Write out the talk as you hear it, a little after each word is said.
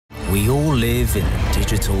We all live in a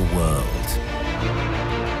digital world.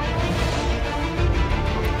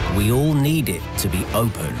 We all need it to be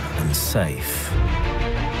open and safe.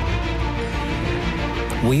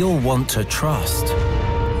 We all want to trust.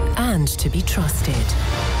 And to be trusted.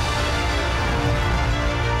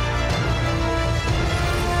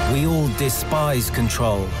 We all despise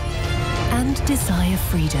control. And desire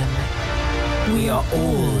freedom. We are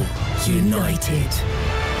all united.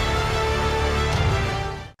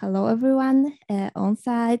 Hello, everyone,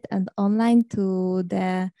 on-site and online to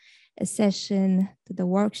the session, to the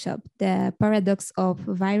workshop, The Paradox of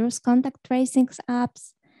Virus Contact Tracing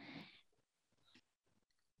Apps.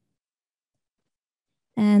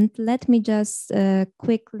 And let me just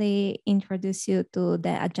quickly introduce you to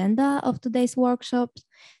the agenda of today's workshop.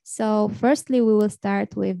 So firstly, we will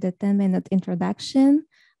start with the 10-minute introduction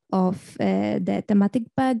of the thematic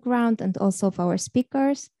background and also of our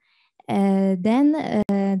speakers. Then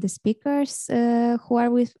the speakers who are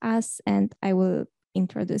with us, and I will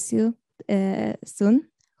introduce you soon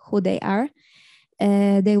who they are.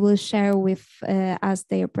 They will share with us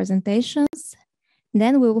their presentations.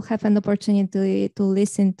 Then we will have an opportunity to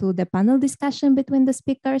listen to the panel discussion between the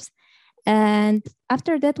speakers. And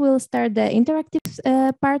after that, we'll start the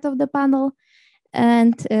interactive part of the panel.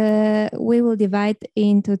 And we will divide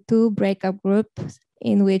into 2 breakout groups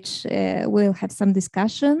in which we'll have some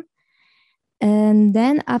discussion. And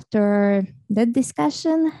then after that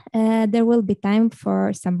discussion, there will be time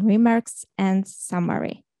for some remarks and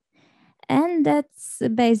summary. And that's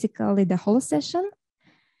basically the whole session.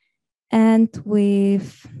 And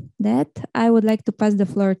with that, I would like to pass the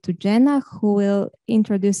floor to Jenna, who will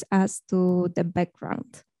introduce us to the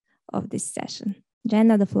background of this session.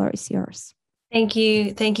 Jenna, the floor is yours. Thank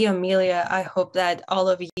you, Amelia. I hope that all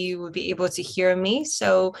of you will be able to hear me.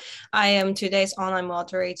 So I am today's online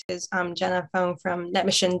moderator. I'm Jenna Fong from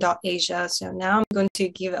netmission.asia. So now I'm going to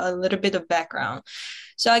give a little bit of background.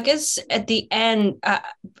 So I guess at the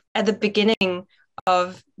beginning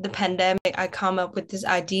of the pandemic, I come up with these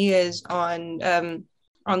ideas on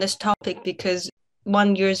this topic because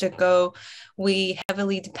 1 year ago, we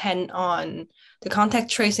heavily depend on the contact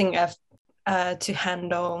tracing to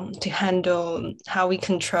handle how we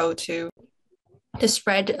control to the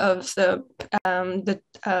spread of the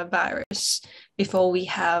virus before we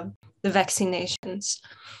have the vaccinations.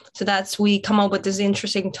 So we come up with this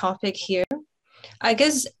interesting topic here. I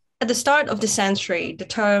guess at the start of the century, the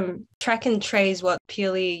term track and trace was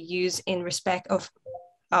purely used in respect of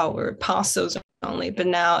our parcels only, but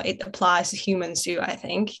now it applies to humans too, I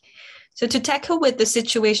think. So to tackle with the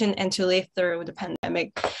situation and to live through the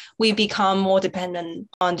pandemic, we become more dependent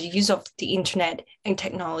on the use of the internet and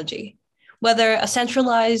technology. Whether a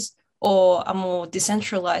centralized or a more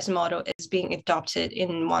decentralized model is being adopted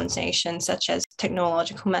in one's nation, such as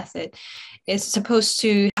technological method, is supposed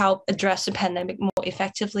to help address the pandemic more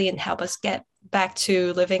effectively and help us get back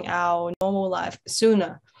to living our normal life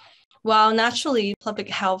sooner. While naturally public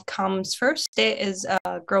health comes first, there is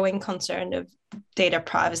a growing concern of data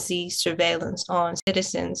privacy surveillance on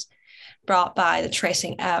citizens brought by the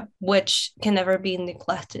tracing app, which can never be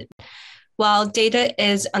neglected. While data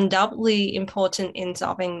is undoubtedly important in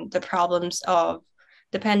solving the problems of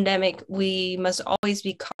the pandemic, we must always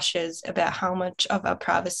be cautious about how much of our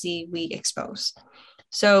privacy we expose.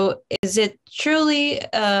 So is it truly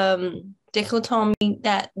dichotomy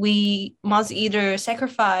that we must either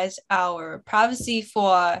sacrifice our privacy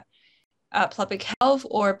for public health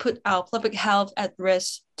or put our public health at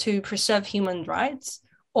risk to preserve human rights?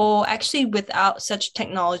 Or actually without such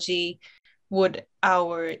technology, would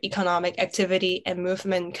our economic activity and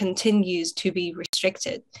movement continues to be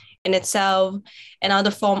restricted, in itself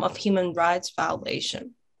another form of human rights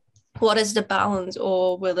violation? What is the balance,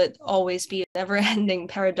 or will it always be a never-ending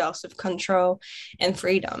paradox of control and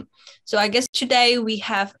freedom? So I guess today we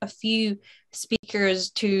have a few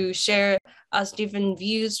speakers to share us different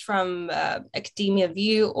views from academia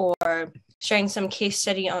view, or sharing some case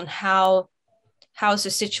study on how's the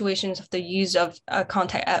situations of the use of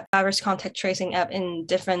virus contact tracing app in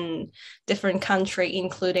different country,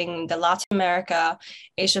 including the Latin America,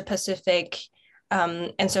 Asia Pacific,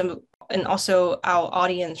 and also our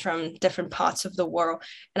audience from different parts of the world.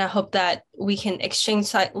 And I hope that we can exchange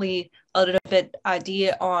slightly a little bit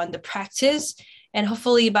idea on the practice. And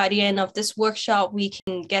hopefully by the end of this workshop, we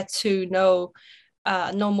can get to know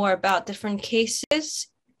more about different cases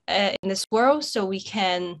in this world, so we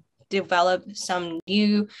can develop some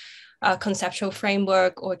new conceptual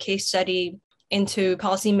framework or case study into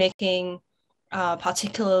policymaking,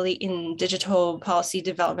 particularly in digital policy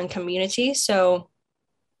development community. So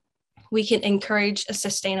we can encourage a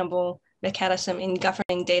sustainable mechanism in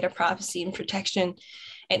governing data privacy and protection,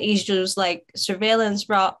 and issues like surveillance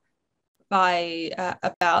brought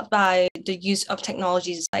about by the use of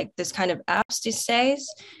technologies like this kind of apps these days,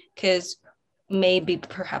 because maybe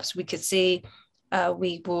perhaps we could see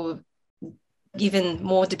we will even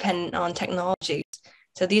more dependent on technologies.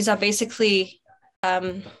 So these are basically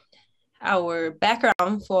our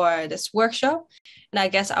background for this workshop. And I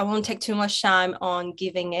guess I won't take too much time on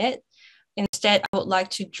giving it. Instead, I would like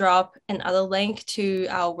to drop another link to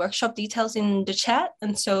our workshop details in the chat.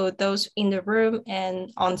 And so those in the room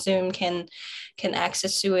and on Zoom can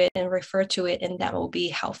access to it and refer to it. And that will be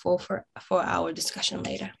helpful for our discussion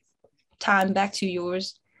later. Time back to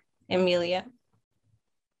yours, Emilia.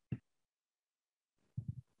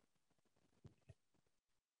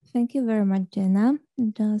 Thank you very much, Jenna.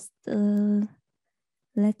 Just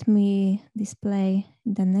let me display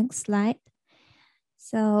the next slide.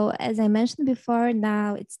 So as I mentioned before,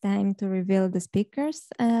 now it's time to reveal the speakers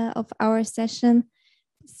of our session.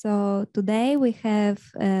 So today we have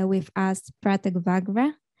with us Pratek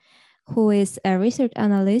Vagra, who is a research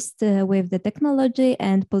analyst with the Technology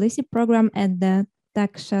and Policy Program at the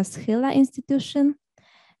Takshashila Institution.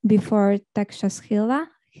 Before Takshashila,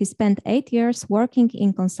 he spent 8 years working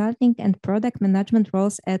in consulting and product management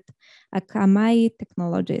roles at Akamai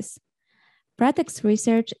Technologies. Pratek's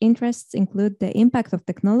research interests include the impact of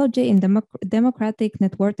technology in democratic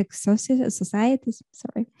networked societies,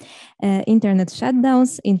 internet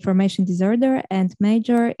shutdowns, information disorder, and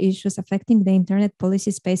major issues affecting the internet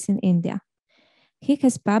policy space in India. He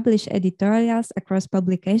has published editorials across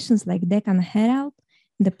publications like Deccan Herald,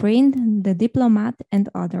 The Print, The Diplomat, and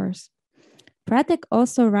others. Pratek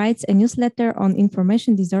also writes a newsletter on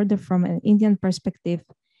information disorder from an Indian perspective,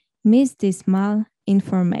 Ms. Dismal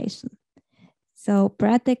Information. So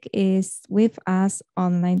Pratek is with us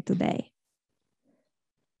online today.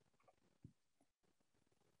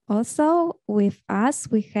 Also with us,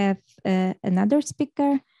 we have another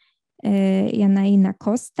speaker, Yanaina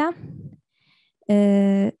Costa.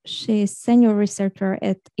 She is senior researcher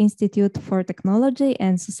at Institute for Technology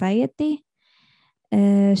and Society.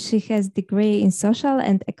 She has degree in social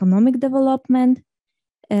and economic development,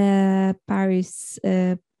 Paris,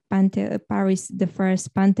 the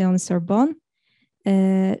first Pantheon Sorbonne.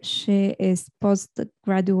 She is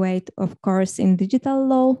postgraduate, of course, in digital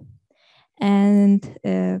law, and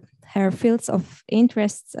her fields of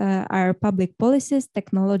interests are public policies,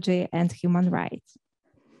 technology, and human rights.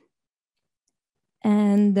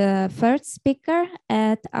 And the third speaker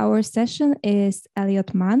at our session is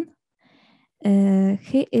Elliot Mann.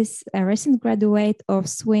 He is a recent graduate of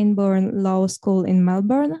Swinburne Law School in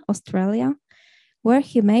Melbourne, Australia, where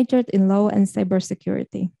he majored in law and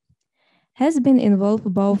cybersecurity. Has been involved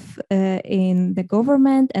both in the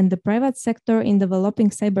government and the private sector in developing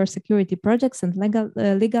cybersecurity projects and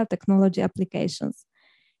legal technology applications.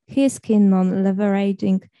 He is keen on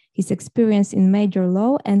leveraging his experience in major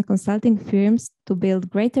law and consulting firms to build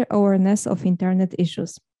greater awareness of internet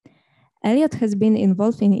issues. Elliot has been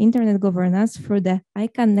involved in internet governance through the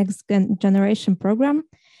ICANN Next Generation program,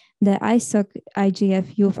 the ISOC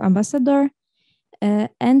IGF Youth Ambassador,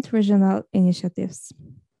 and regional initiatives.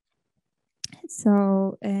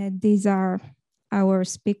 So these are our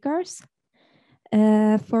speakers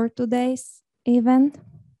for today's event.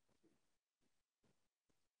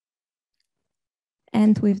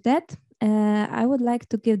 And with that, I would like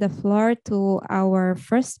to give the floor to our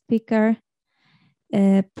first speaker,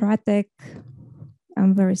 Pratek.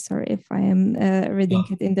 I'm very sorry if I am reading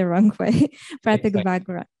it in the wrong way. Pratek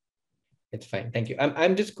Vagra. It's fine. Thank you.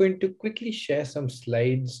 I'm just going to quickly share some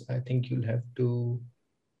slides. I think you'll have to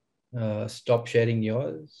stop sharing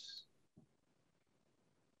yours.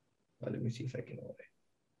 Let me see if I can.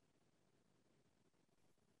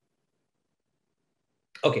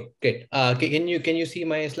 Okay, great. Can you see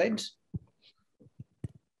my slides?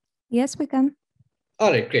 Yes, we can.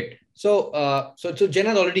 All right, great. So Jen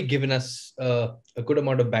has already given us a good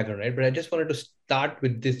amount of background, right? But I just wanted to start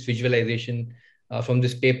with this visualization from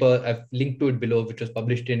this paper. I've linked to it below, which was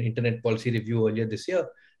published in Internet Policy Review earlier this year.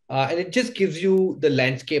 And it just gives you the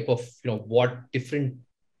landscape of what different,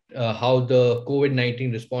 how the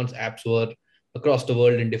COVID-19 response apps were across the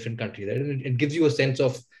world in different countries. Right? And it gives you a sense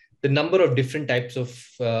of the number of different types of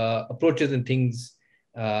approaches and things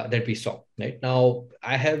that we saw. Right now,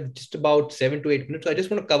 I have just about 7 to 8 minutes. So I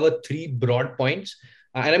just want to cover 3 broad points,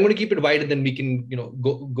 and I'm going to keep it wide, and then we can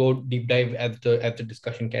go deep dive as the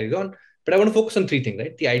discussion carries on. But I want to focus on 3 things.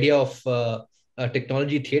 Right, the idea of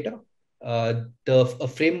technology theater. A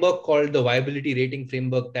framework called the viability rating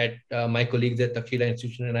framework that my colleagues at Takshila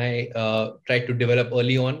Institution and I tried to develop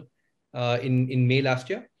early on in May last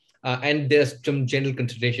year. And there's some general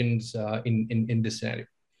considerations in this scenario,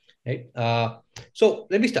 right? So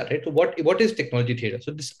let me start, right? So what is technology theater?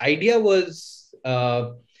 So this idea was,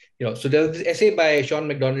 so there was this essay by Sean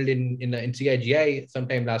McDonald in CIGI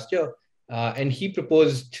sometime last year, and he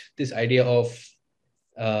proposed this idea of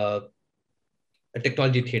a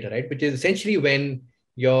technology theater, right? Which is essentially when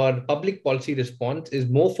your public policy response is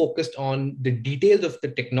more focused on the details of the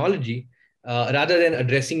technology rather than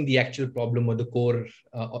addressing the actual problem or the core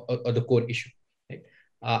or the core issue. Right?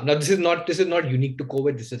 Now, this is not unique to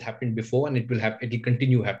COVID. This has happened before, and it will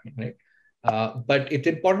continue happening, right? But it's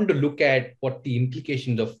important to look at what the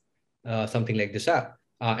implications of something like this are.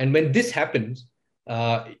 And when this happens,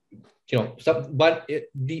 the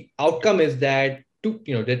outcome is that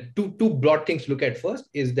two broad things to look at. First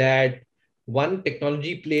is that one,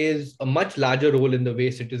 technology plays a much larger role in the way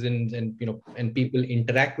citizens and people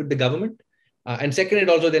interact with the government. And second, it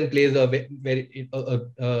also then plays an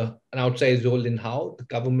outsized role in how the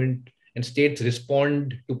government and states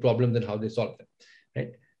respond to problems and how they solve them,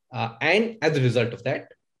 right? And as a result of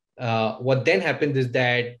that, what then happens is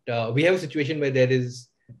that we have a situation where there is,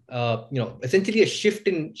 essentially a shift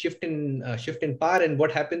in power, and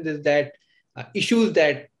what happens is that issues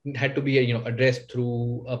that had to be addressed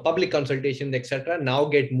through public consultations, etc., now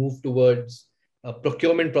get moved towards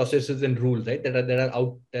procurement processes and rules, right? That are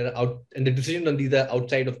out, and the decisions on these are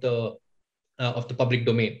outside of the public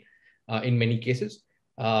domain in many cases.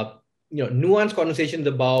 Nuanced conversations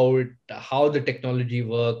about how the technology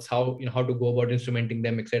works, how to go about instrumenting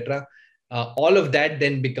them, etc. All of that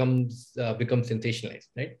then becomes sensationalized,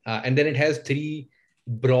 right? And then it has three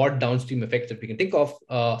broad downstream effects that we can think of.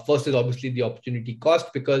 First is obviously the opportunity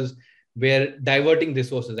cost, because we're diverting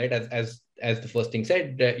resources, right? As the first thing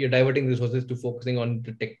said, you're diverting resources to focusing on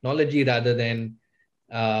the technology rather than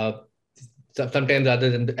sometimes at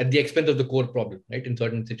the expense of the core problem, right? In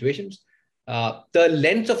certain situations, the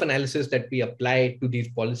lens of analysis that we apply to these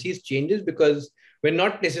policies changes, because we're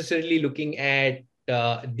not necessarily looking at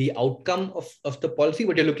the outcome of the policy,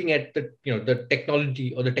 but you're looking at the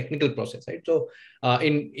technology or the technical process, right? So,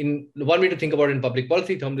 in one way to think about it in public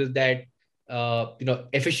policy terms is that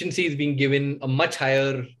efficiency is being given a much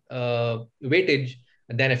higher weightage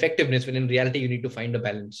than effectiveness, when in reality you need to find a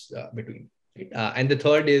balance between. Right? And the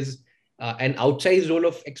third is an outsized role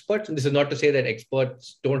of experts, and this is not to say that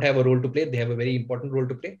experts don't have a role to play; they have a very important role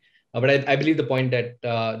to play. But I believe the point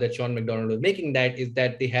that Sean McDonald was making is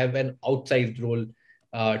that they have an outsized role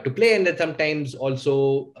to play, and that sometimes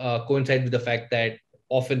also coincides with the fact that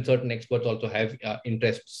often certain experts also have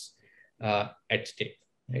interests at stake.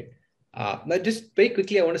 Right? Now, just very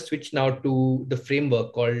quickly, I want to switch now to the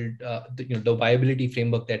framework called the viability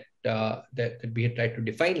framework that we had tried to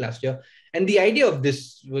define last year. And the idea of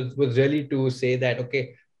this was really to say that,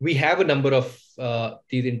 okay, we have a number of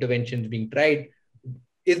these interventions being tried.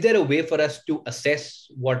 Is there a way for us to assess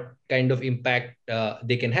what kind of impact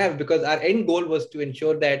they can have? Because our end goal was to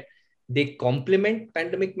ensure that they complement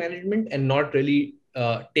pandemic management and not really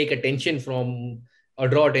take attention from or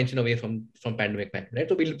draw attention away from pandemic management. Right?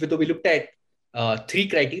 So we looked at three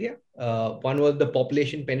criteria. One was the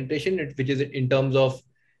population penetration, which is in terms of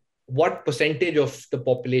what percentage of the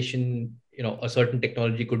population a certain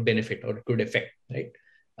technology could benefit or could affect. Right.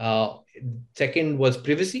 Second was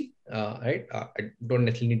privacy, right? I don't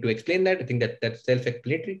necessarily need to explain that. I think that's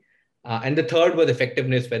self-explanatory. And the third was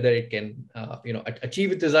effectiveness, whether it can,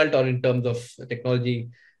 achieve its result, or in terms of technology,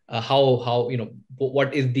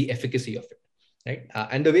 what is the efficacy of it, right?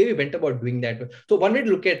 And the way we went about doing that. So one way to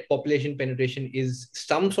look at population penetration is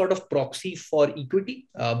some sort of proxy for equity,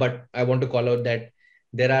 but I want to call out that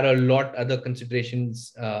there are a lot other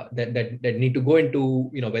considerations that need to go into,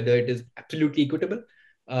 whether it is absolutely equitable.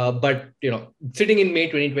 But sitting in May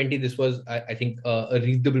 2020, this was, I think, a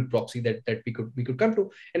reasonable proxy that we could come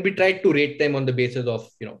to, and we tried to rate them on the basis of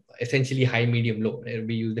essentially high, medium, low.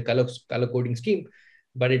 We used the color coding scheme,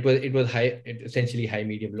 but it was high, essentially high,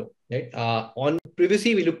 medium, low. Right? On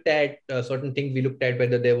privacy, we looked at certain things. We looked at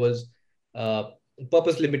whether there was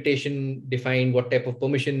purpose limitation defined, what type of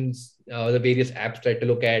permissions the various apps tried to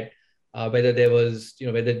look at. Whether there was,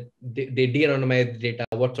 whether they de-anonymized data,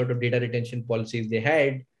 what sort of data retention policies they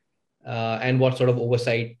had, and what sort of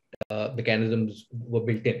oversight mechanisms were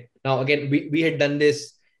built in. Now, again, we had done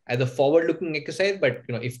this as a forward-looking exercise, but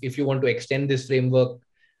if you want to extend this framework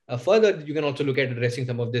further, you can also look at addressing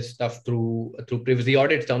some of this stuff through privacy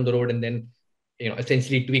audits down the road, and then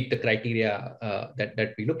essentially tweak the criteria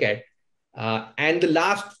that we look at. And the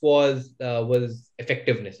last was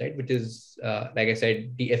effectiveness, right? Which is, like I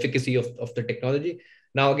said, the efficacy of the technology.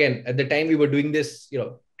 Now, again, at the time we were doing this,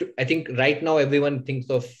 I think right now everyone thinks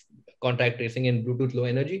of contact tracing and Bluetooth Low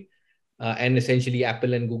Energy. and essentially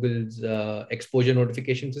Apple and Google's exposure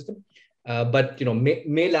notification system. But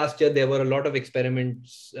May last year, there were a lot of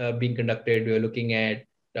experiments being conducted. We were looking at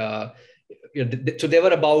so there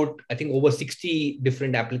were about, I think, over 60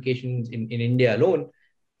 different applications in India alone,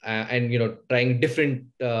 and trying different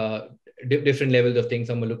different levels of things.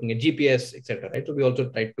 Some were looking at GPS, etc. Right. So we also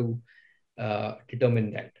tried to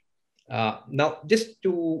determine that. Now, just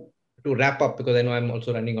to wrap up, because I know I'm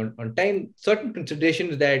also running on time, certain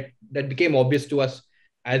considerations that became obvious to us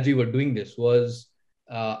as we were doing this was,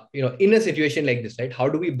 in a situation like this, right? How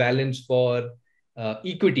do we balance for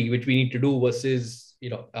equity, which we need to do, versus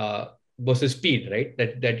versus speed, right?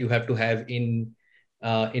 That you have to have in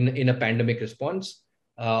a pandemic response.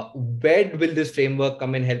 Where will this framework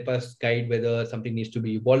come and help us guide whether something needs to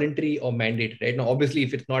be voluntary or mandatory? Right now, obviously,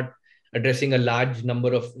 if it's not addressing a large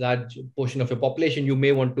portion of your population, you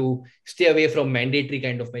may want to stay away from mandatory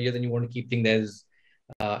kind of measures, and you want to keep things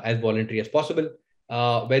as voluntary as possible.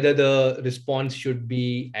 Whether the response should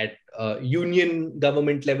be at union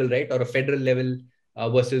government level, right, or a federal level,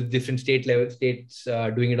 versus different states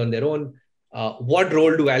doing it on their own. What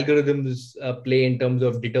role do algorithms play in terms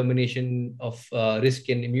of determination of risk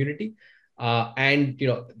and immunity? And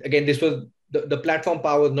again, this was the platform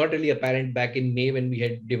power was not really apparent back in May when we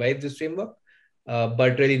had devised this framework,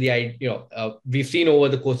 but really we've seen over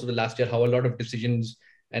the course of the last year how a lot of decisions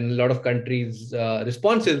and a lot of countries'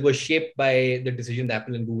 responses were shaped by the decisions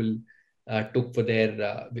Apple and Google took for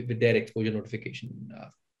with their exposure notification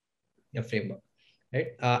framework. Right.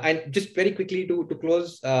 And just very quickly to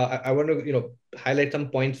close, I want to highlight some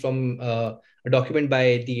points from a document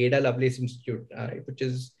by the Ada Lovelace Institute, which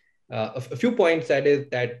is a few points that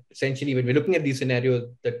essentially when we're looking at these scenarios,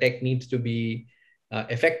 the tech needs to be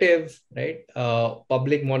effective, right?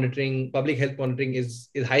 Public health monitoring is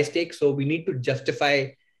high stakes, so we need to justify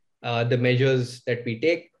the measures that we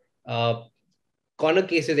take. Corner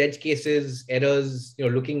cases, edge cases, errors,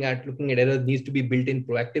 looking at errors needs to be built in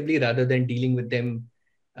proactively rather than dealing with them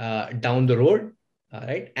down the road,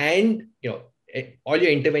 right? And all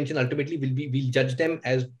your intervention ultimately we'll judge them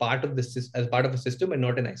as part of a system and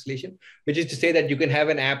not in isolation. Which is to say that you can have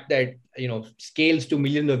an app that scales to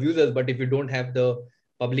millions of users, but if you don't have the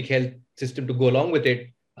public health system to go along with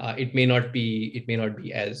it, it may not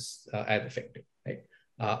be as effective, right?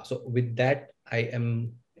 So with that,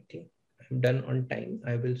 I'm done on time.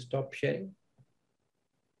 I will stop sharing.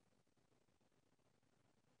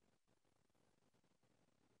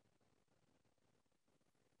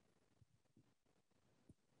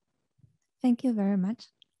 Thank you very much.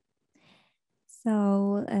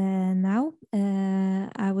 So now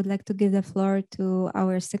I would like to give the floor to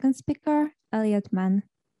our second speaker, Elliot Mann.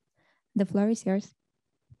 The floor is yours.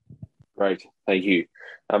 Great, thank you.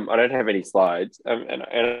 I don't have any slides, and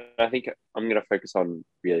I think I'm going to focus on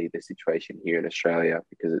really the situation here in Australia,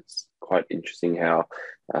 because it's quite interesting how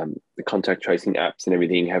the contact tracing apps and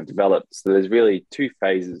everything have developed. So there's really two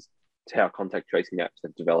phases to how contact tracing apps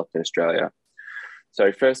have developed in Australia.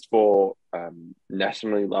 So first of all,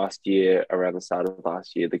 nationally last year, around the start of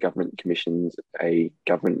last year, the government commissioned a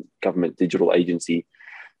government digital agency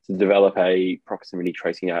to develop a proximity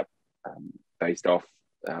tracing app based off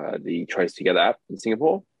the Trace Together app in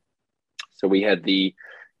Singapore. So we had the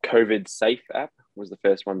COVID Safe app was the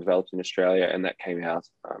first one developed in Australia, and that came out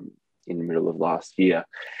in the middle of last year.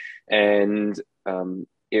 And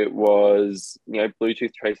it was,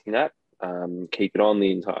 Bluetooth tracing app, keep it on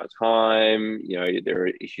the entire time. There were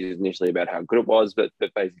issues initially about how good it was, but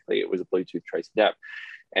basically it was a Bluetooth tracing app.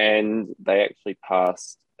 And they actually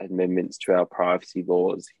passed amendments to our privacy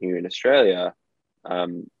laws here in Australia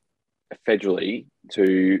federally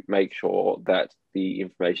to make sure that the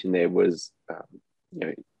information there was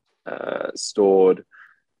stored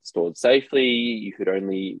safely.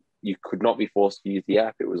 You could not be forced to use the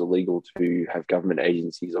app. It was illegal to have government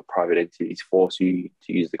agencies or private entities force you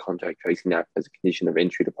to use the contact tracing app as a condition of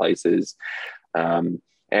entry to places. And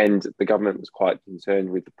the government was quite concerned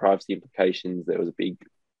with the privacy implications. There was a big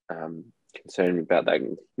concern about that in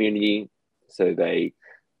the community. So they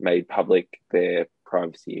made public their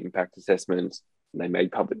privacy impact assessments, and they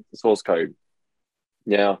made public the source code.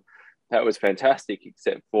 Now, that was fantastic,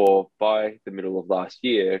 except for by the middle of last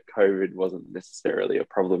year, COVID wasn't necessarily a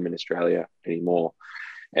problem in Australia anymore.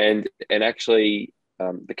 And actually,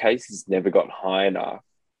 the cases never got high enough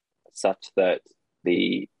such that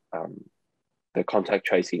the contact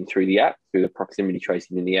tracing through the app, through the proximity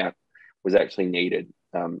tracing in the app, was actually needed.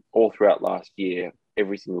 All throughout last year,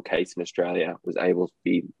 every single case in Australia was able to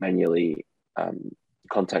be manually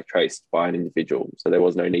contact traced by an individual. So there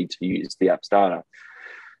was no need to use the app's data.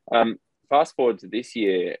 Fast forward to this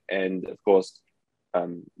year, and of course,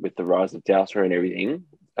 with the rise of Delta and everything,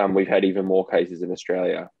 we've had even more cases in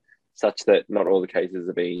Australia, such that not all the cases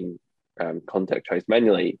are being contact traced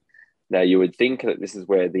manually. Now, you would think that this is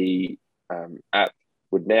where the app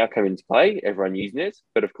would now come into play, everyone using it,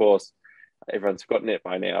 but of course, everyone's forgotten it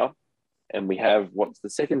by now. And we have what's the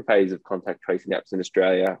second phase of contact tracing apps in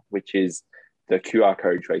Australia, which is the QR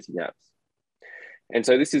code tracing apps. And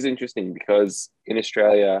so this is interesting because in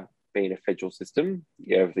Australia, being a federal system,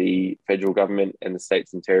 you have the federal government and the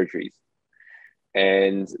states and territories.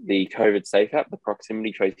 And the COVID Safe app, the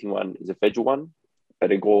proximity tracing one, is a federal one,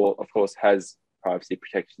 but it, of course, has privacy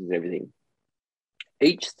protections and everything.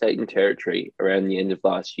 Each state and territory around the end of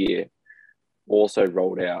last year also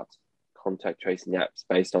rolled out contact tracing apps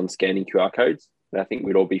based on scanning QR codes. And I think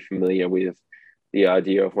we'd all be familiar with the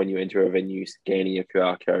idea of when you enter a venue, scanning a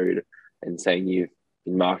QR code and saying you've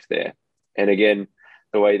been marked there. And again,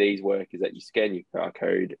 the way these work is that you scan your QR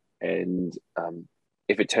code, and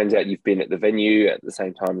if it turns out you've been at the venue at the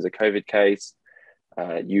same time as a COVID case,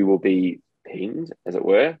 you will be pinged, as it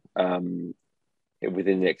were,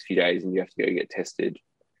 within the next few days, and you have to go get tested.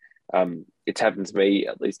 It's happened to me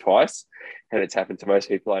at least twice, and it's happened to most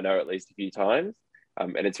people I know at least a few times.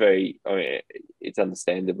 And it's it's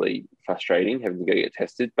understandably frustrating having to go get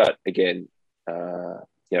tested. But again,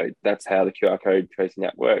 that's how the QR code tracing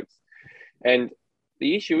app works. And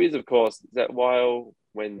the issue is, of course, that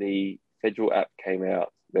when the federal app came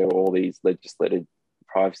out, there were all these legislated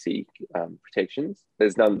privacy protections.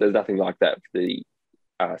 There's nothing like that for the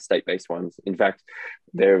state-based ones. In fact,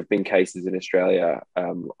 there have been cases in Australia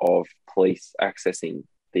of police accessing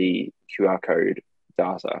the QR code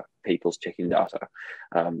data, people's checking data,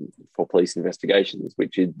 for police investigations,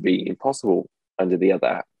 which would be impossible under the other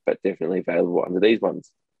app, but definitely available under these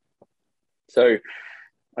ones. So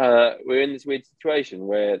we're in this weird situation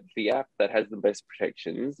where the app that has the best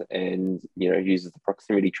protections and uses the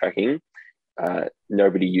proximity tracking,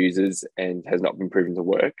 nobody uses and has not been proven to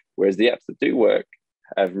work, whereas the apps that do work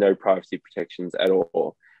have no privacy protections at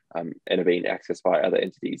all, and are being accessed by other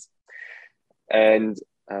entities. And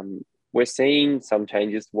we're seeing some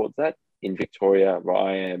changes towards that. In Victoria, where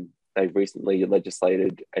I am, they've recently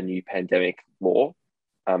legislated a new pandemic law.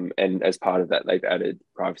 And as part of that, they've added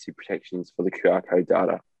privacy protections for the QR code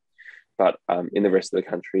data. But in the rest of the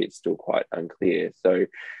country, it's still quite unclear. So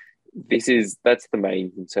that's the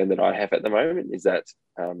main concern that I have at the moment, is that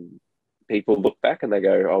people look back and they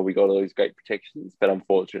go, oh, we got all these great protections, but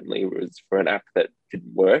unfortunately it was for an app that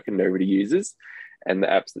didn't work and nobody uses. And the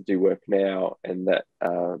apps that do work now and that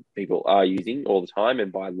people are using all the time,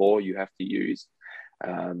 and by law you have to use,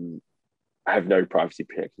 have no privacy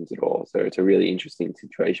protections at all. So it's a really interesting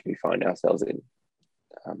situation we find ourselves in.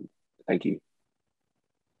 Thank you.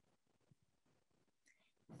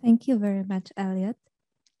 Thank you very much, Elliot.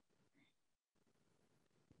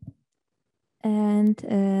 And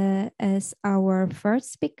as our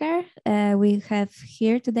first speaker, we have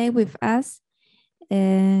here today with us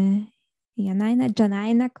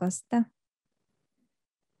Janaina Costa.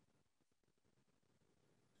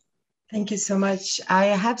 Thank you so much. I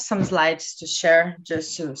have some slides to share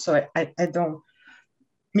just so I don't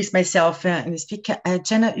miss myself in the speak.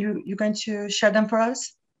 Jenna, you're going to share them for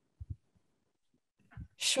us?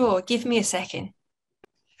 Sure, give me a second.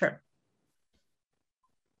 Sure.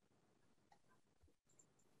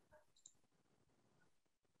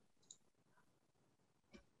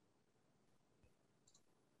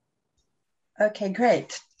 Okay,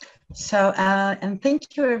 great. So, and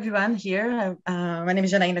thank you everyone here. My name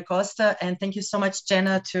is Janaina Costa, and thank you so much,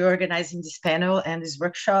 Jenna, to organizing this panel and this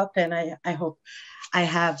workshop. And I hope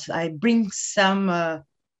I bring some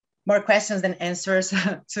more questions than answers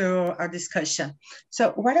to our discussion.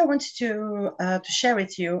 So what I want to share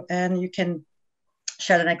with you, and you can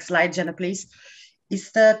share the next slide, Jenna, please,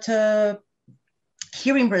 is that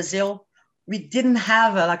here in Brazil, we didn't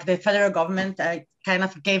have like the federal government kind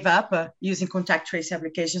of gave up using contact tracing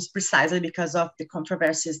applications precisely because of the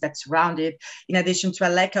controversies that surround it, in addition to a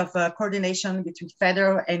lack of coordination between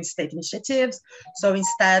federal and state initiatives. So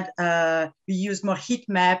instead, we use more heat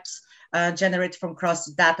maps generated from cross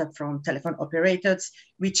data from telephone operators,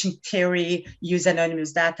 which in theory use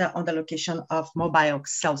anonymous data on the location of mobile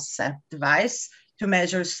cell device to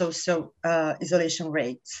measure social isolation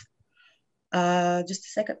rates. Just a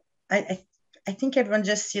second. I think everyone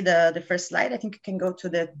just see the first slide. I think you can go to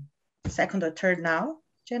the second or third now,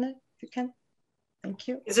 Jenna, if you can. Thank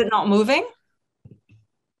you. Is it not moving?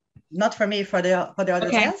 Not for me, for the others.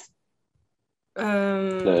 Okay. Yes?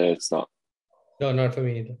 No, it's not. No, not for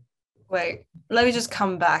me either. Wait, let me just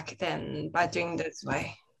come back then by doing this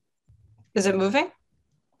way. Is it moving?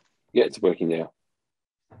 Yeah, it's working now.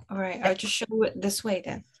 All right, I'll just show it this way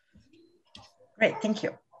then. Great, thank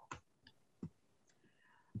you.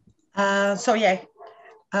 So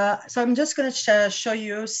I'm just going to show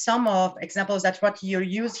you some of examples that what you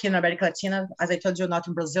use here in America Latina. As I told you, not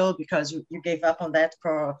in Brazil because you gave up on that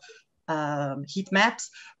for heat maps.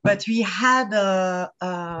 But we had,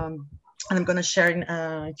 and I'm going to share in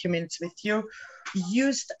a few minutes with you,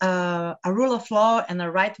 used a rule of law and a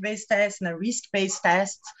right-based test and a risk-based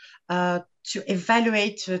test to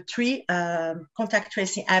evaluate three contact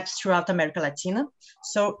tracing apps throughout America Latina.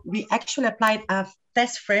 So we actually applied a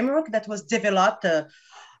test framework that was developed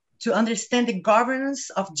to understand the governance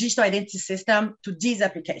of digital identity system to these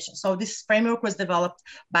applications. So this framework was developed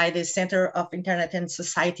by the Center of Internet and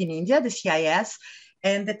Society in India, the CIS,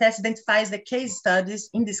 and the test identifies the case studies,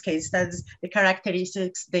 in these case studies, the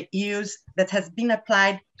characteristics, the use that has been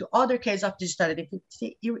applied to other cases of digital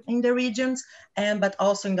identity in the regions, but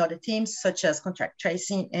also in other themes such as contract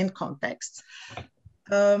tracing and contexts.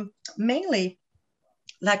 Mainly,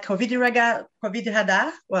 like COVID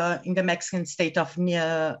radar in the Mexican state of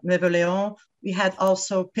Nuevo León. We had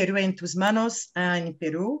also Peru and Tus Manos in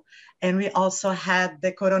Peru, and we also had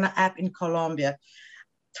the Corona app in Colombia.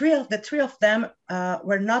 The three of them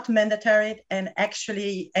were not mandatory and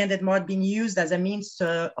actually ended more being used as a means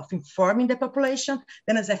of informing the population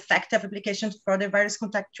than as effective application for the virus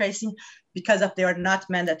contact tracing because they are not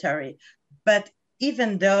mandatory. But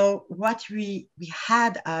even though what we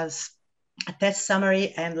had as a test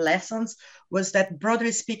summary and lessons was that,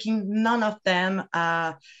 broadly speaking, none of them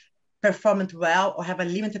performed well or have a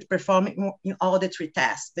limited performance in all the three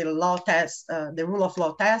tests: the law test, the rule of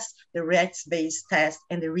law test, the rights-based test,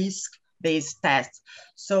 and the risk-based test.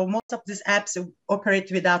 So most of these apps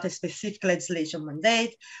operate without a specific legislation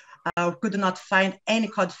mandate, could not find any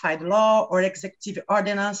codified law or executive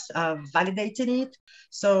ordinance validating it.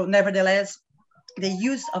 So nevertheless, the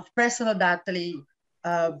use of personal data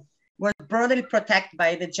was broadly protected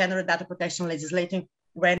by the general data protection legislation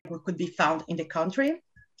when it could be found in the country.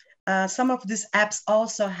 Some of these apps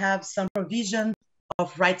also have some provision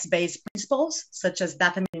of rights-based principles, such as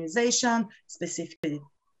data minimization,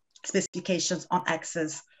 specifications on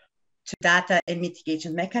access to data and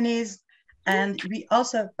mitigation mechanisms. And we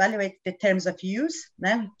also evaluate the terms of use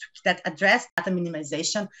that address data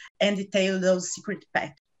minimization and detail those secret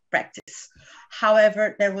practice.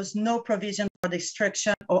 However, there was no provision for the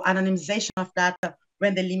destruction or anonymization of data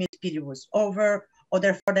when the limit period was over, or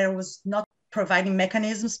therefore there was not providing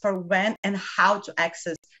mechanisms for when and how to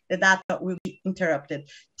access the data will be interrupted.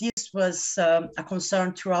 This was a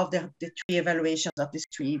concern throughout the three evaluations of these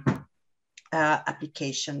three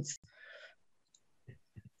applications.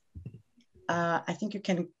 I think you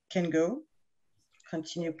can go.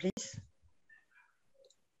 Continue, please.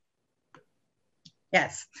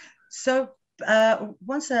 Yes. So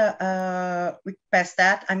once we pass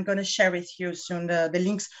that, I'm going to share with you soon the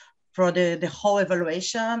links for the whole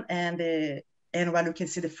evaluation and while you can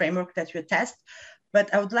see the framework that we test.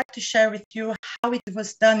 But I would like to share with you how it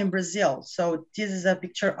was done in Brazil. So this is a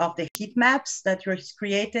picture of the heat maps that were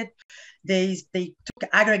created. They took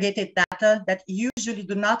aggregated data that usually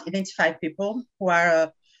do not identify people who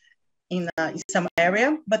are in some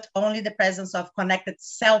area, but only the presence of connected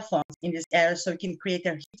cell phones in this area. So you can create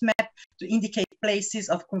a heat map to indicate places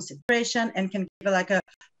of concentration and can give like a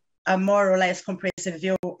more or less comprehensive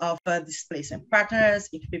view of displacement partners,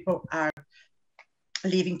 if people are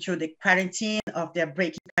living through the quarantine, of their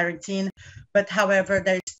breaking quarantine. But however,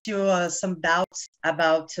 there is still some doubts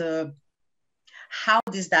about how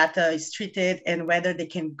this data is treated and whether they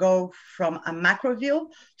can go from a macro view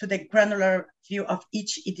to the granular view of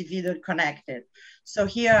each individual connected. So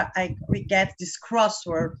here we get this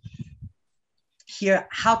crossword here,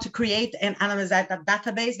 how to create and analyze a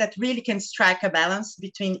database that really can strike a balance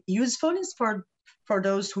between usefulness for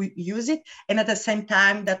those who use it, and at the same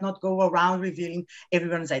time that not go around revealing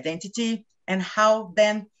everyone's identity. And how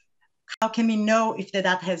can we know if the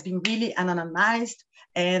data has been really anonymized?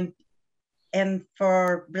 And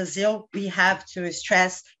for Brazil, we have to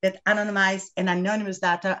stress that anonymized and anonymous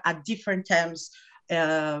data are different terms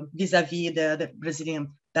vis-a-vis the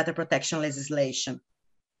Brazilian data protection legislation.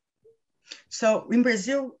 So in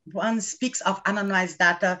Brazil, one speaks of anonymized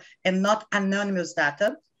data and not anonymous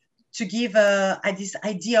data to give this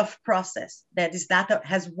idea of process, that this data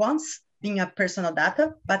has once been a personal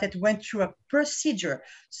data, but it went through a procedure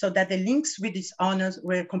so that the links with its owners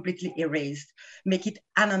were completely erased, make it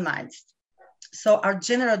anonymized. So our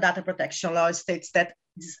general data protection law states that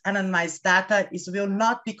this anonymized data will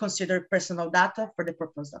not be considered personal data for the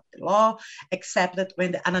purpose of the law, except that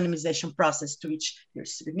when the anonymization process to which you're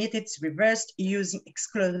submitted is reversed using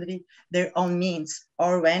exclusively their own means,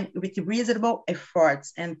 or when with reasonable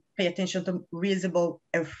efforts, and pay attention to reasonable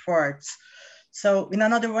efforts. So in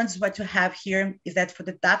other words, what you have here is that for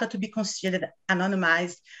the data to be considered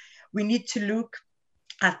anonymized, we need to look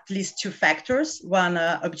at least two factors, one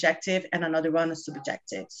objective and another one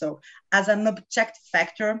subjective. So as an objective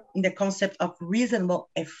factor in the concept of reasonable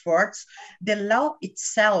efforts, the law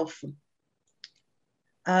itself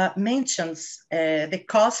mentions the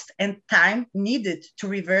cost and time needed to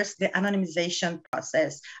reverse the anonymization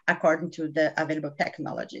process according to the available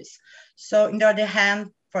technologies. So on the other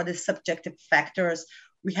hand, for the subjective factors,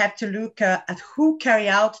 we have to look at who carry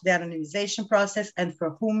out the anonymization process and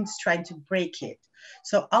for whom is trying to break it.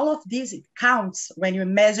 So all of these, it counts when you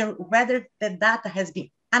measure whether the data has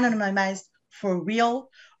been anonymized for real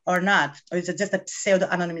or not, or is it just a pseudo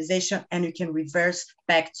anonymization and you can reverse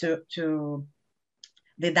back to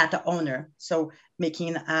the data owner. So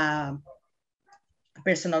making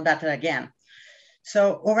personal data again.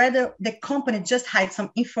 So or whether the company just hides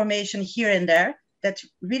some information here and there that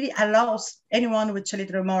really allows anyone with a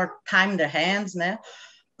little more time in their hands,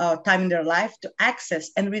 time in their life to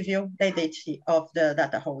access and review the identity of the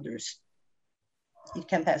data holders. You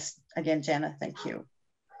can pass again, Jenna, thank you.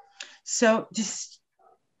 So this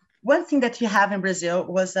one thing that we have in Brazil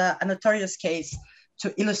was a notorious case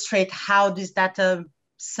to illustrate how this data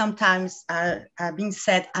sometimes are being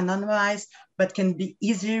said anonymized, but can be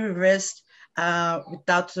easily reversed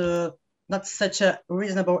without not such a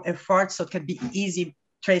reasonable effort, so it can be easy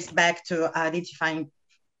traced back to identifying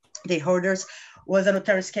the holders, was a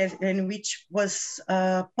notorious case in which was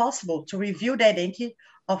possible to review the identity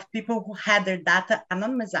of people who had their data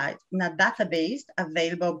anonymized in a database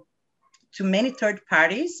available to many third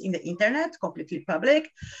parties in the internet, completely public,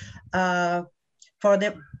 by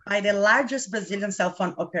the largest Brazilian cell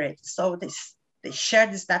phone operator. So they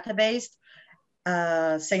shared this database,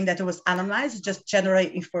 saying that it was anonymized, just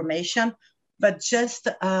generate information, but just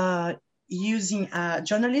using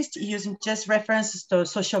journalists, using just references to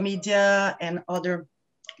social media and other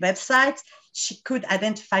websites, she could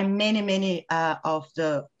identify many of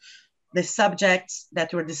the subjects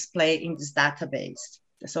that were displayed in this database.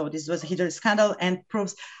 So this was a huge scandal and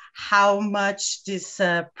proves how much this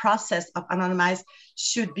process of anonymized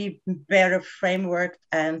should be better frameworked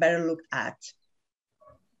and better looked at.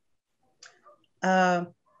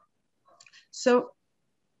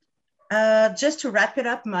 Just to wrap it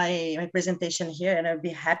up, my presentation here, and I'll be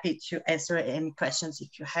happy to answer any questions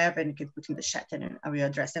if you have, and you can put in the chat, and I will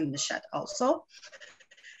address them in the chat also.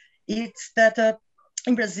 It's that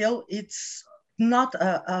in Brazil, it's not,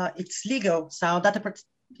 it's legal. So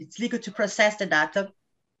it's legal to process the data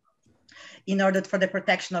in order for the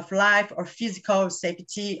protection of life or physical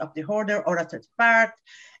safety of the holder or a third part,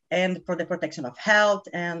 and for the protection of health,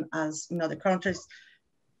 and as in other countries.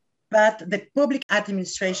 But the public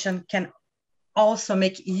administration can also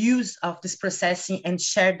make use of this processing and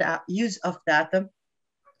share the use of data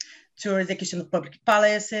to execution of public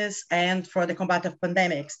policies and for the combat of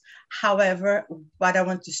pandemics. However, what I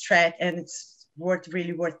want to stress, and it's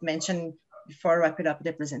really worth mentioning before I wrap it up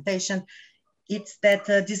the presentation, it's that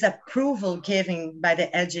this approval given by the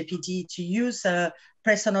LGPD to use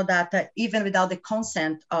personal data, even without the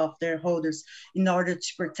consent of their holders, in order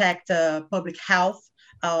to protect public health,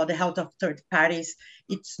 the health of third parties,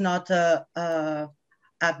 it's not a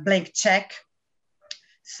blank check.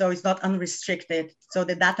 So it's not unrestricted. So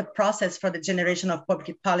the data process for the generation of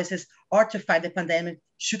public policies or to fight the pandemic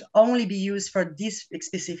should only be used for this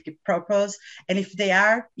specific purpose. And if they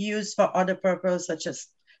are used for other purposes, such as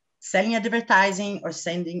selling advertising or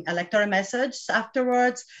sending electoral messages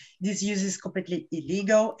afterwards, this use is completely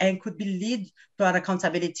illegal and could be lead to an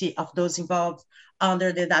accountability of those involved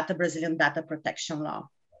under the Brazilian data protection law.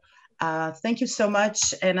 Thank you so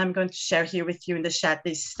much. And I'm going to share here with you in the chat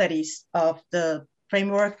these studies of the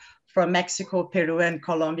framework from Mexico, Peru, and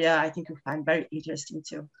Colombia. I think you'll find very interesting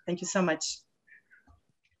too. Thank you so much.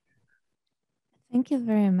 Thank you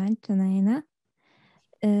very much, Janaina.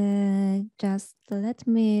 Just let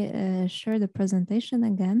me share the presentation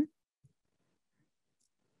again.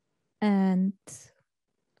 And,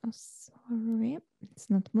 oh, sorry, it's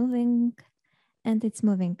not moving. And it's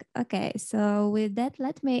moving. Okay, so with that,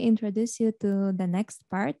 let me introduce you to the next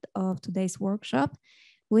part of today's workshop,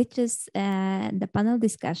 which is the panel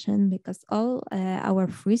discussion, because all our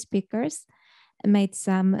three speakers made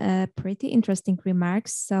some pretty interesting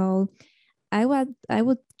remarks. So I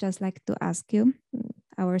would just like to ask you,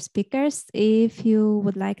 our speakers if you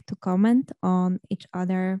would like to comment on each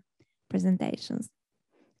other presentations.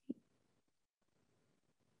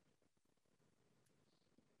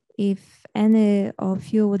 If any of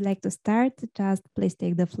you would like to start, just please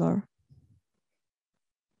take the floor.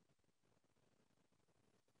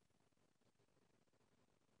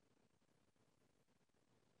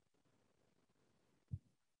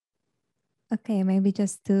 Okay, maybe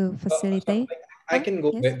just to facilitate. I can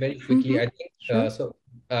go yes. very quickly. I think Sure. so.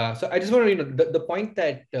 I just want to, the point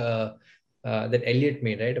that that Elliot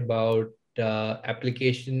made, right, about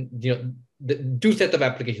application, the two sets of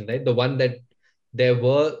applications, right? The one that there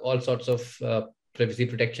were all sorts of privacy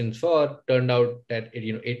protections for, turned out that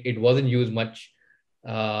it wasn't used much.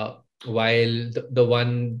 While the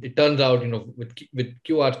one, it turns out, with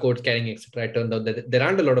QR codes carrying, etc., it turns out that there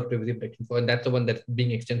aren't a lot of privacy protections for, and that's the one that's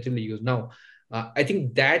being extensively used now. I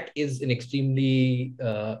think that is an extremely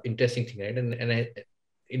interesting thing, right?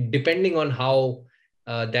 Depending on how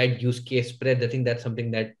that use case spreads, I think that's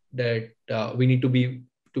something that we need to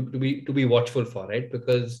be watchful for, right?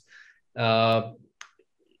 Because the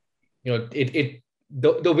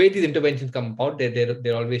way these interventions come about,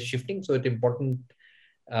 they're always shifting. So it's important,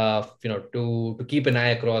 to keep an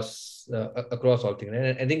eye across all things.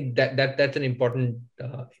 And I think that's an important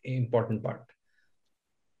part.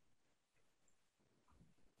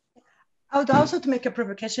 I would also to make a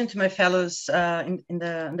provocation to my fellows in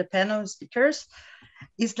the panel speakers.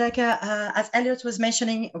 It's like, as Elliot was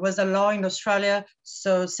mentioning, it was a law in Australia,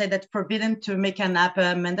 so say that forbidden to make an app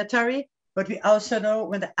mandatory. But we also know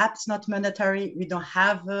when the app's not mandatory, we don't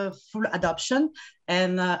have full adoption.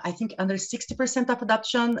 And I think under 60% of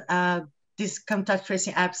adoption, these contact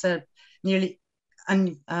tracing apps are nearly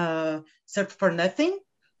served for nothing.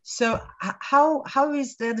 So how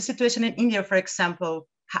is the situation in India, for example?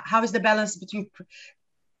 How is the balance between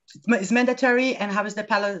is mandatory, and how is the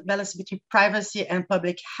balance between privacy and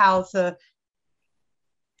public health,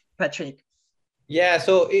 Patrick? Yeah,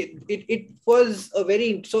 so it was a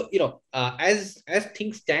very, so as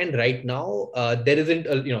things stand right now, there isn't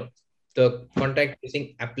the contact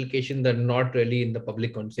tracing applications are not really in the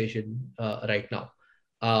public conversation right now.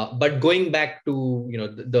 But going back to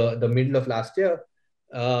the middle of last year,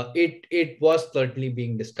 it was certainly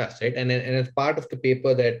being discussed, right? And as part of the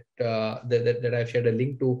paper that I've shared a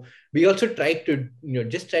link to, we also tried to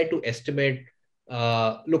just try to estimate,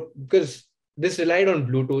 look, because this relied on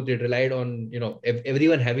Bluetooth, it relied on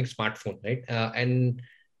everyone having smartphone, right? And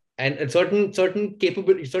a certain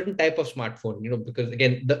capability, certain type of smartphone, because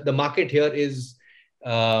again the market here is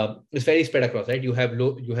very spread across, right? You have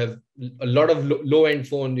a lot of low end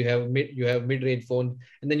phones, you have mid range phones,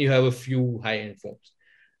 and then you have a few high end phones.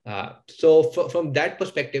 So from that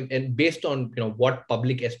perspective, and based on what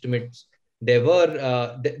public estimates there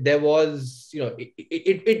were, there was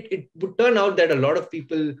it would turn out that a lot of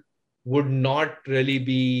people would not really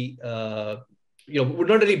be would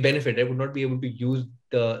not really benefit, right? Would not be able to use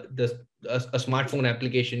a smartphone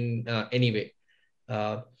application anyway.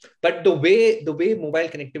 But the way mobile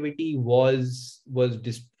connectivity was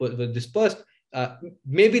dispersed,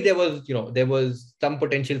 maybe there was some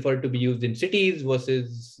potential for it to be used in cities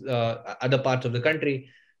versus other parts of the country.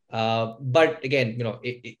 But again,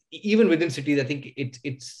 even within cities, I think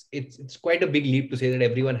it's quite a big leap to say that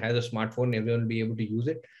everyone has a smartphone, everyone will be able to use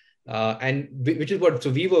it. And which is what,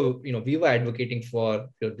 so we were advocating for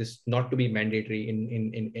this not to be mandatory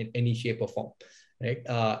in any shape or form, right?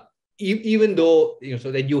 Even though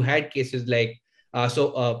so that you had cases like a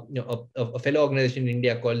fellow organization in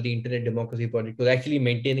India called the Internet Democracy Project was actually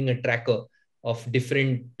maintaining a tracker of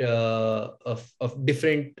different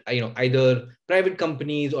different either private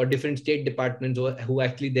companies or different state departments who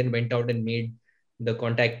actually then went out and made the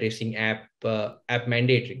contact tracing app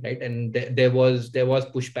mandatory, right? And there was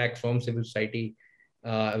pushback from civil society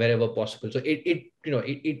wherever possible. So here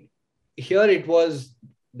it was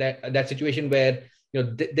that situation where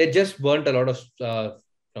there just weren't a lot of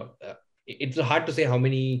it's hard to say how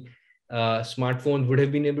many smartphones would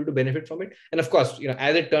have been able to benefit from it. And of course,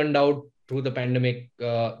 as it turned out through the pandemic,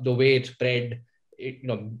 the way it spread,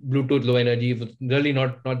 Bluetooth Low Energy was really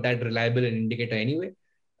not that reliable an indicator anyway.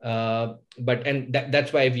 But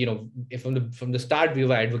that's why from the start we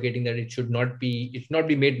were advocating that it should not be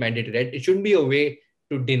made mandatory, right? It shouldn't be a way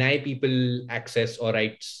to deny people access or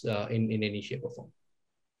rights in any shape or form.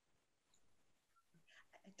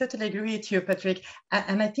 I totally agree with you, Patrick.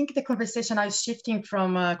 And I think the conversation now is shifting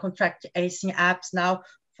from contract tracing apps now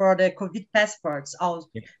for the COVID passports.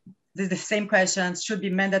 Yeah. The same questions should be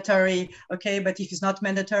mandatory, okay? But if it's not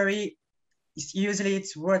mandatory, usually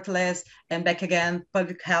it's worthless. And back again,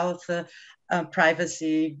 public health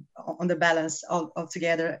privacy on the balance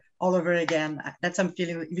altogether all over again. That's I'm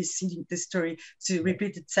feeling we've seen the story to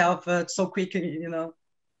repeat itself so quickly, you know.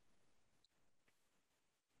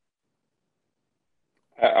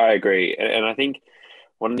 I agree, and I think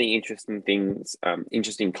one of the interesting things,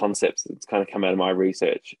 interesting concepts that's kind of come out of my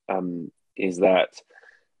research is that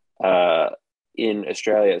in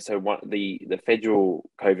Australia, so the federal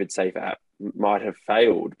COVID Safe app might have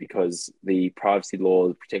failed because the privacy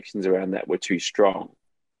law protections around that were too strong,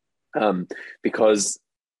 because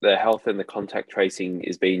the health and the contact tracing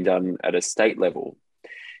is being done at a state level.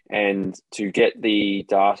 And to get the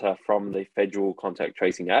data from the federal contact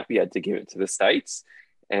tracing app, you had to give it to the states.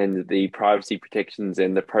 And the privacy protections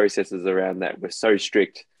and the processes around that were so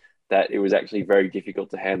strict that it was actually very difficult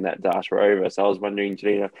to hand that data over. So I was wondering,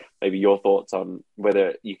 Janina, maybe your thoughts on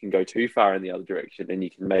whether you can go too far in the other direction and you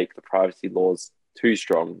can make the privacy laws too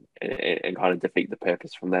strong and kind of defeat the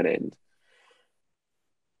purpose from that end.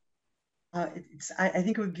 I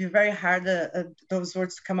think it would be very hard, those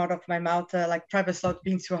words to come out of my mouth, like privacy law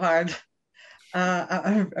being too hard.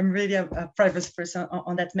 I'm really a privacy person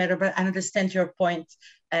on that matter, but I understand your point.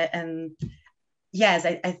 And yes,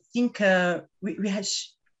 I think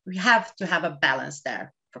we have to have a balance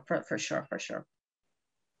there for sure, for sure.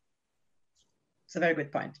 It's a very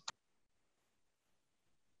good point.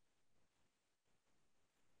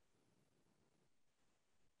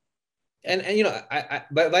 And you know,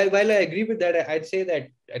 while I agree with that, I'd say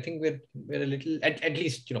that I think we're a little, at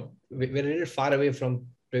least, you know, we're a little far away from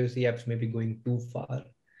privacy apps maybe going too far,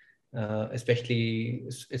 especially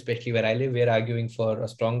where I live. We're arguing for a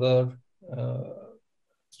stronger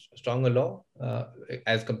law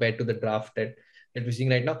as compared to the draft that we're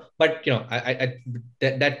seeing right now. But you know,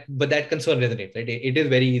 but that concern resonates, right? It is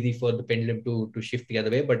very easy for the pendulum to shift the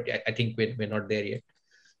other way, but I think we're not there yet.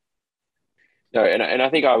 No, and I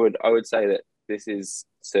think I would say that this is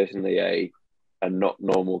certainly a not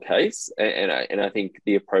normal case, and I think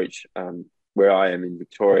the approach where I am in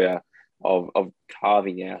Victoria of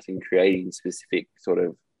carving out and creating specific sort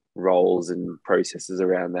of roles and processes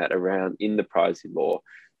around in the privacy law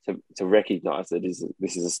to recognise that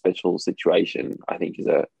this is a special situation, I think is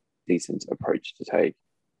a decent approach to take.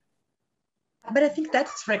 But I think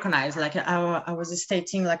that's recognized. Like I was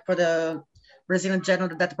stating, like for the Brazilian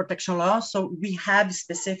General Data Protection Law, so we have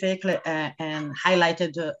specifically and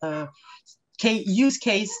highlighted use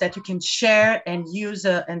case that you can share and use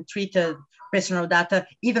and treat personal data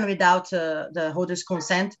even without the holder's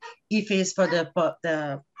consent, if it's for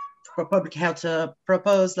for public health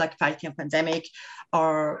purpose, like fighting a pandemic,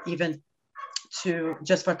 or even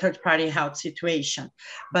just for third-party health situation.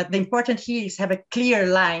 But the important here is have a clear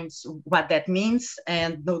lines what that means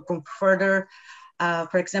and don't go further.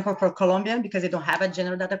 For example, for Colombia, because they don't have a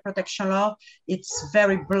general data protection law, it's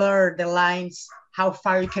very blurred, the lines, how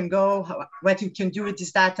far you can go, what you can do with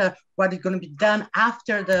this data, what is going to be done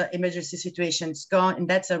after the emergency situation is gone. And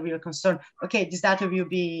that's a real concern. Okay, this data will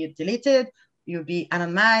be deleted, will be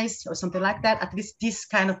anonymized or something like that. At least this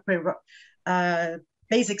kind of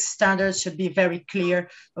basic standards should be very clear.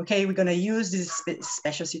 Okay, we're going to use this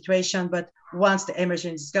special situation, but once the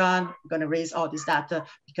emergency is gone, we're going to raise all this data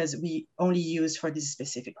because we only use for this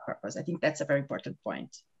specific purpose. I think that's a very important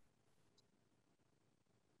point.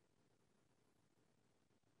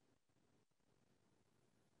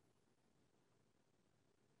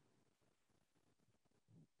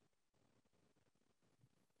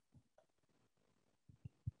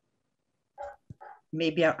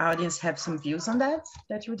 Maybe our audience have some views on that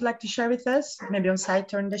you would like to share with us, maybe on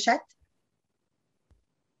site or in the chat.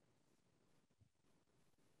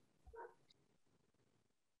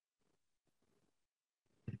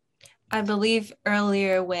 I believe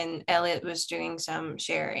earlier when Elliot was doing some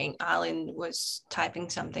sharing, Alan was typing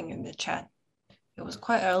something in the chat. It was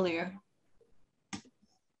quite earlier.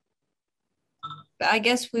 But I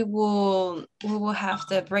guess we will have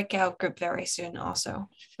the breakout group very soon also.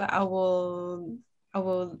 But I will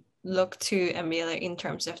look to Amelia in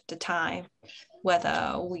terms of the time,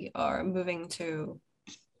 whether we are moving to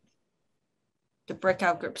the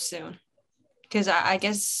breakout group soon. Because I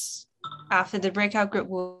guess after the breakout group,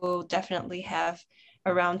 we'll definitely have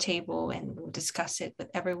a round table and we'll discuss it with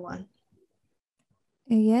everyone.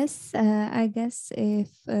 Yes, I guess if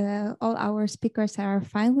all our speakers are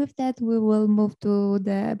fine with that, we will move to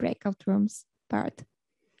the breakout rooms part.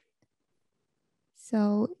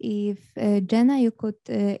 So if Jenna, you could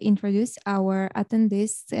introduce our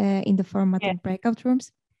attendees in the format of breakout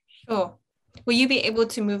rooms. Sure. Will you be able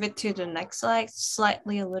to move it to the next slide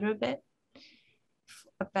slightly a little bit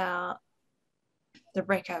about the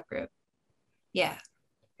breakout group? Yeah.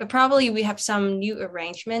 But probably we have some new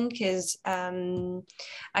arrangement because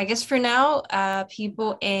I guess for now,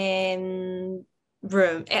 people in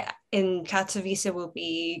Katowice will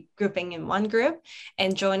be grouping in one group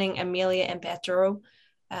and joining Amelia and Pedro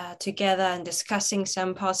together and discussing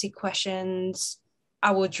some policy questions. I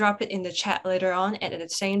will drop it in the chat later on, and at the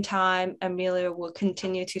same time, Amelia will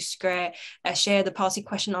continue to share the policy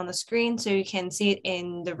question on the screen so you can see it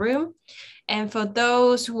in the room. And for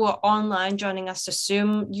those who are online joining us to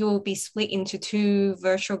Zoom, you will be split into two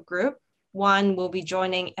virtual groups. One will be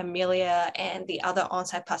joining Amelia and the other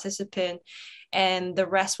on-site participant, and the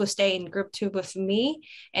rest will stay in group 2 with me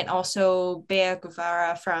and also Bea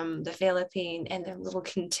Guevara from the Philippines. And then we will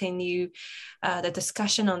continue the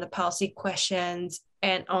discussion on the policy questions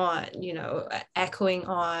and on, echoing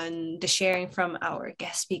on the sharing from our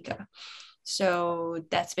guest speaker. So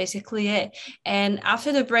that's basically it. And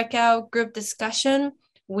after the breakout group discussion,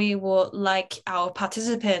 we would like our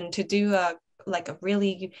participant to do a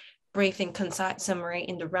really brief and concise summary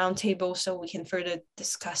in the roundtable so we can further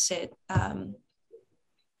discuss it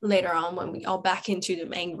later on when we all back into the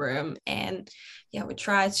main room. And we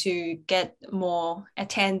try to get more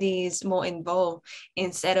attendees more involved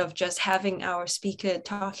instead of just having our speaker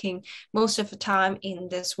talking most of the time in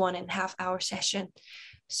this 1.5 hour session.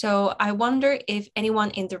 So I wonder if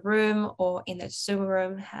anyone in the room or in the Zoom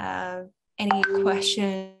room have any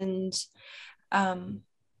questions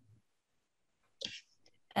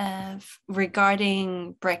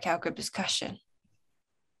regarding breakout group discussion.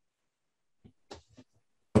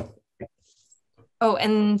 Oh,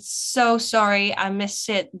 and so sorry, I missed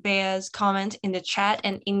Bea's comment in the chat.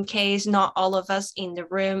 And in case not all of us in the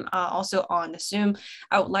room are also on the Zoom,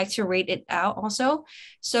 I would like to read it out also.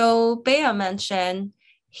 So Bea mentioned,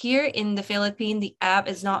 here in the Philippines, the app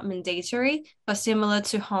is not mandatory, but similar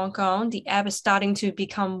to Hong Kong, the app is starting to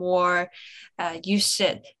become more used.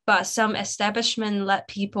 But some establishments let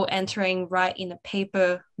people entering write in a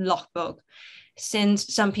paper logbook.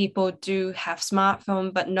 Since some people do have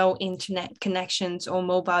smartphone, but no internet connections or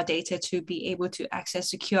mobile data to be able to access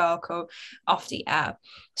the QR code of the app.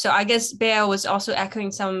 So I guess Bea was also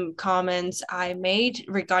echoing some comments I made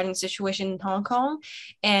regarding the situation in Hong Kong.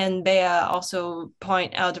 And Bea also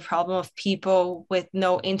point out the problem of people with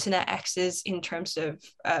no internet access in terms of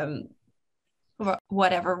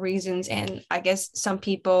whatever reasons. And I guess some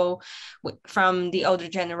people from the older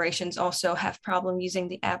generations also have problem using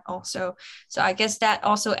the app also. So I guess that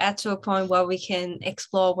also adds to a point where we can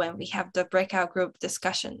explore when we have the breakout group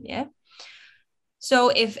discussion. Yeah. So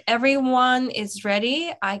if everyone is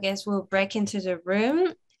ready, I guess we'll break into the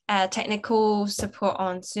room. Technical support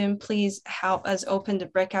on Zoom, please help us open the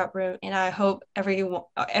breakout room. And I hope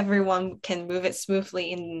everyone can move it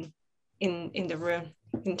smoothly in the room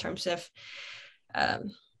in terms of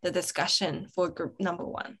the discussion for group number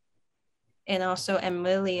 1. And also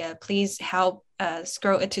Amelia, please help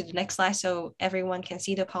scroll it to the next slide so everyone can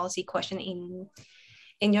see the policy question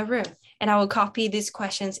in your room. And I will copy these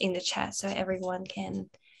questions in the chat so everyone can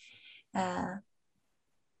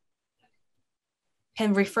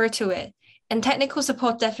refer to it. And technical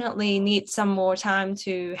support definitely needs some more time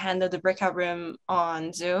to handle the breakout room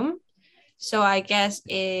on Zoom. So I guess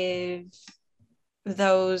if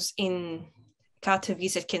those in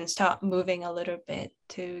Katowice can start moving a little bit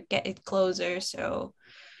to get it closer so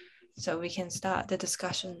we can start the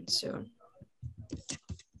discussion soon.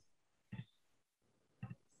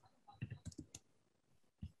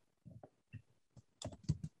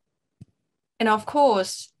 And of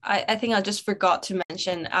course, I think I just forgot to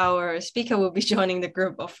mention our speaker will be joining the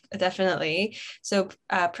group definitely. So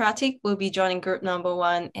Pratik will be joining group number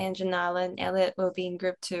 1 and Janala and Elliot will be in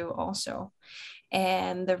group 2 also.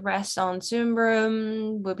 And the rest on Zoom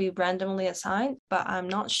room will be randomly assigned, but I'm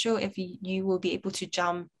not sure if you will be able to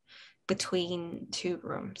jump between 2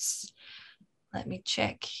 rooms. Let me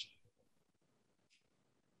check.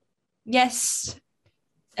 Yes,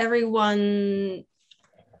 everyone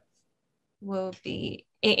will be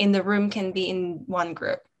in the room, can be in one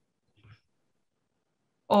group.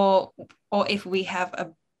 Or if we have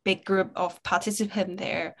a big group of participants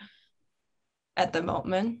there at the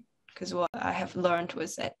moment, because what I have learned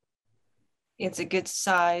was that it's a good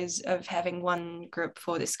size of having one group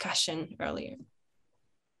for discussion earlier.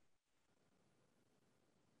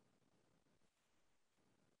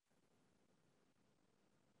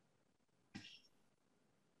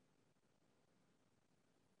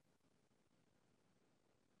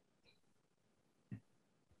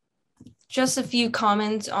 Just a few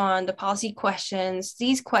comments on the policy questions.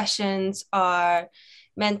 These questions are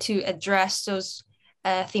meant to address those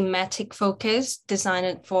thematic focus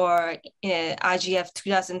designed for IGF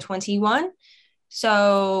 2021.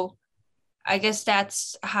 So I guess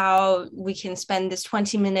that's how we can spend this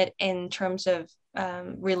 20 minutes in terms of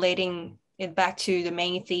relating it back to the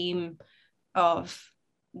main theme of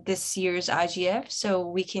this year's IGF. So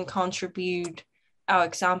we can contribute our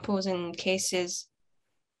examples and cases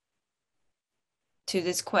to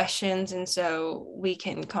these questions. And so we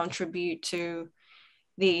can contribute to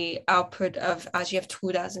the output of IGF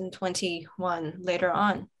 2021 later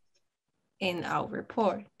on in our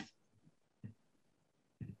report.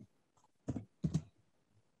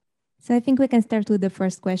 So I think we can start with the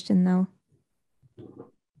first question now.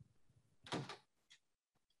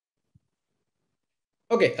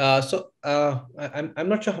 Okay, I'm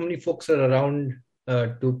not sure how many folks are around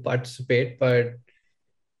to participate, but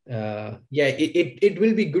yeah, it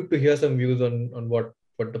will be good to hear some views on what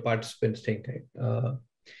the participants think, right?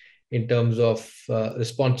 In terms of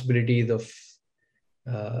responsibilities of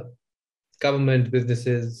government,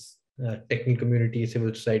 businesses, technical community,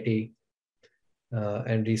 civil society,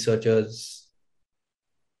 and researchers.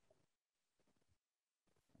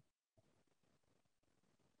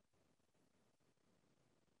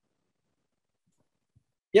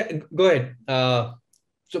 Yeah, go ahead.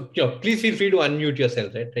 So please feel free to unmute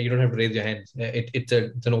yourself, right? You don't have to raise your hands. It's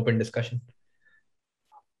an open discussion.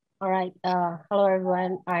 All right. Hello,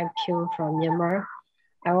 everyone. I'm Q from Myanmar.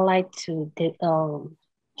 I would like to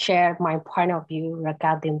share my point of view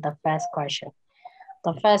regarding the first question.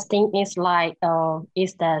 The first thing is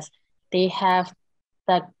is that they have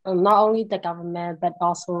not only the government but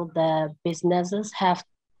also the businesses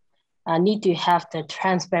need to have the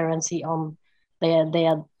transparency on their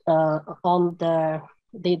on the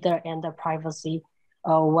data and the privacy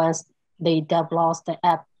once they develop the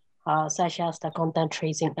app, such as the content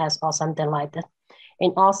tracing apps or something like that.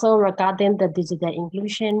 And also regarding the digital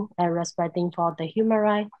inclusion and respecting for the human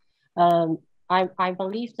rights, I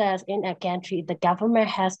believe that in a country, the government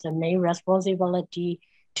has the main responsibility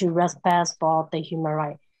to respect for the human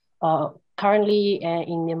rights. Currently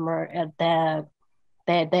in Myanmar, there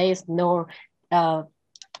is no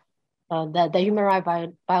the human rights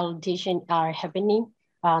violations are happening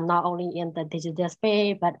not only in the digital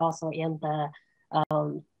space but also in the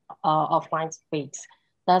offline space.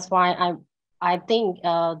 That's why I think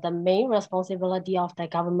the main responsibility of the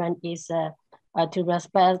government is to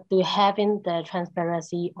respect, to having the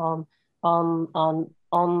transparency on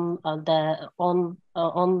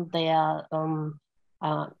their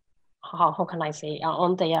how can I say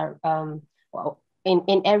on their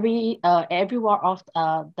in every work of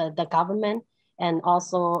the government, and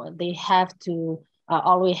also they have to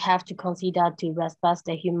always have to consider to respect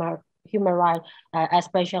the human rights,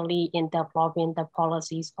 especially in developing the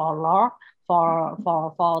policies or law for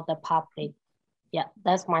the public. Yeah,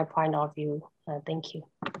 that's my point of view. Thank you.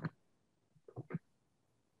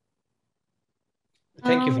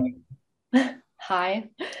 Thank you. Hi,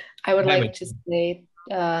 I would like to say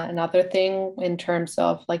another thing in terms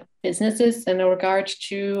of like businesses in regards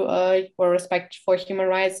to or respect for human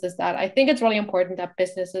rights is that I think it's really important that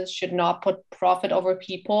businesses should not put profit over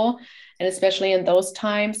people, and especially in those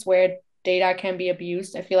times where data can be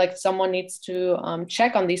abused. I feel like someone needs to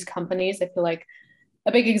check on these companies. I feel like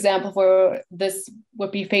a big example for this would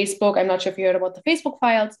be Facebook. I'm not sure if you heard about the Facebook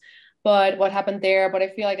files, but what happened there. But I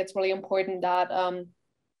feel like it's really important that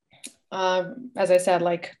as I said,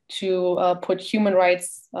 like to put human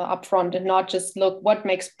rights up front and not just look what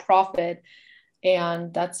makes profit.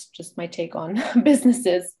 And that's just my take on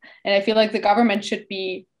businesses. And I feel like the government should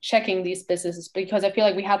be checking these businesses, because I feel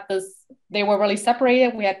like we had this, they were really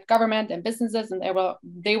separated. We had government and businesses, and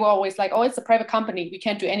they were always like, oh, it's a private company, we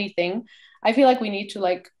can't do anything. I feel like we need to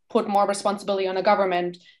like put more responsibility on a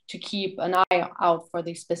government to keep an eye out for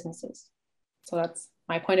these businesses. So that's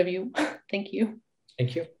my point of view. Thank you.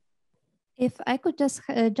 Thank you. If I could just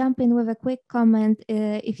jump in with a quick comment,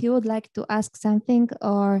 if you would like to ask something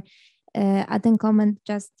or add a comment,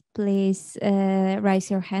 just please raise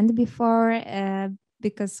your hand before,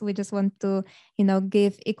 because we just want to,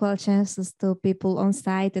 give equal chances to people on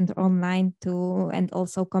site and online and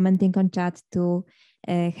also commenting on chat to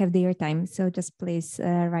have their time. So just please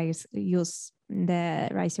use the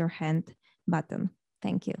raise your hand button.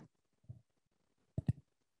 Thank you.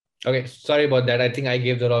 Okay, sorry about that. I think I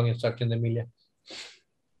gave the wrong instructions, Amelia.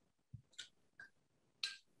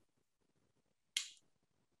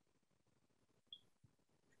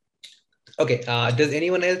 Okay, does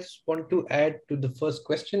anyone else want to add to the first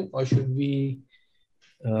question, or should we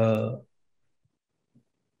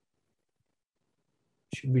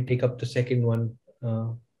take up the second one?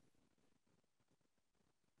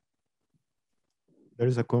 There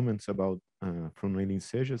is a comment about from Eileen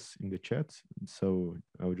Sejas in the chat. So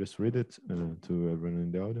I'll just read it to everyone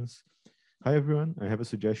in the audience. Hi, everyone. I have a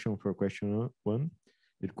suggestion for question 1.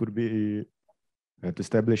 It could be to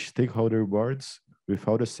establish stakeholder boards with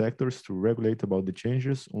other sectors to regulate about the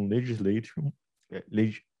changes on legislation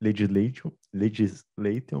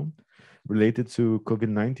related to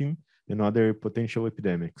COVID-19 and other potential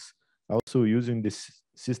epidemics. Also using this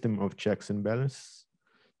system of checks and balances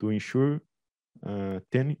to ensure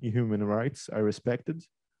 10 human rights are respected,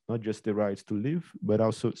 not just the rights to live, but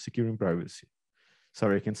also securing privacy.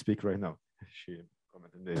 Sorry, I can't speak right now. She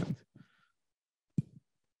commented in the end.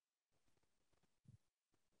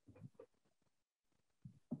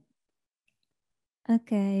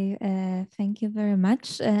 Okay, thank you very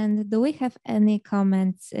much. And do we have any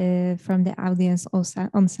comments from the audience also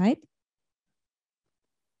on site?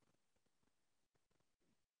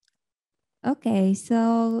 Okay,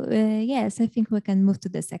 so yes, I think we can move to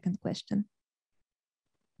the second question.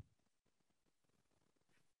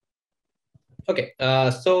 Okay,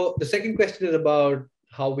 so the second question is about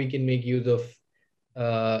how we can make use of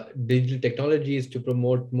digital technologies to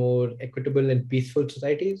promote more equitable and peaceful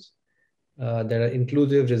societies that are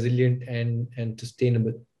inclusive, resilient, and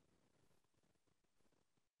sustainable.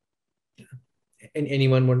 And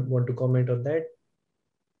anyone want to comment on that?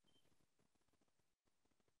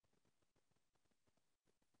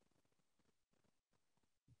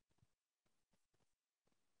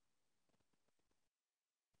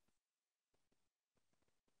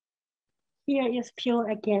 Here is Pure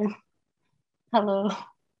again. Hello.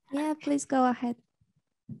 Yeah, please go ahead.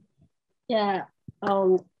 Yeah,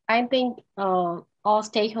 I think all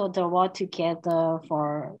stakeholders work together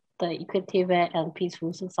for the equitable and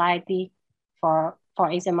peaceful society, for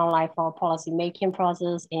example, like for policy making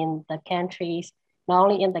process in the countries. Not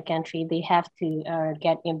only in the country, they have to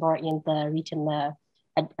get involved in the regional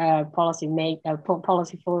policy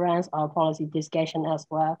forums or policy discussion as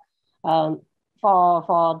well.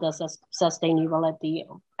 For the sustainability,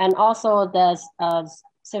 and also there's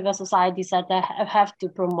civil society sector have to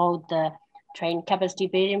promote the capacity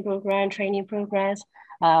building program, training programs,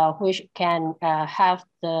 which can have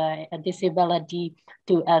the disability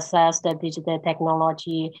to access the digital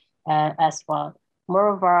technology as well.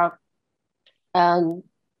 Moreover, the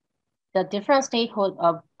different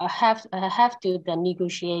stakeholders have to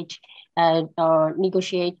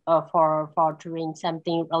negotiate for doing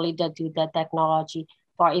something related to the technology.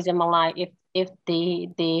 For example, like if the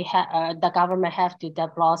government have to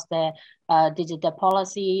develop the digital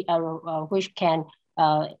policy which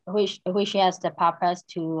has the purpose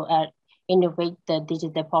to innovate the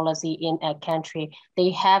digital policy in a country, they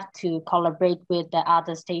have to collaborate with the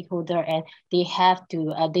other stakeholder, and they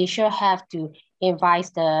should have to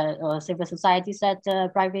invite the civil society sector,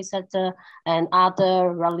 private sector, and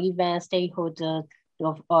other relevant stakeholders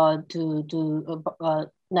through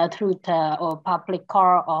the public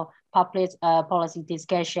call or public policy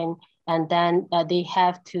discussion, and then they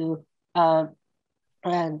have to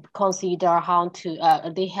consider how to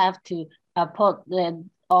they have to put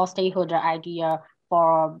all stakeholder idea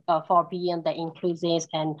for being the inclusive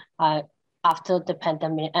and after the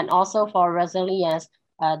pandemic, and also for resilience.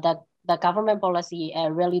 The government policy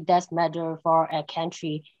really does matter for a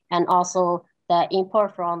country, and also the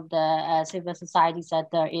input from the civil society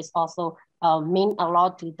sector is also mean a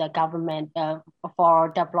lot to the government for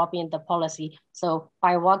developing the policy. So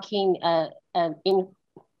by working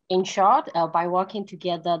in short, by working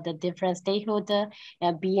together, the different stakeholders,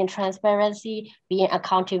 and being transparency, being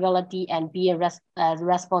accountability, and being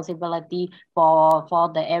responsibility for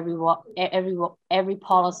the every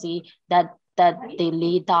policy that they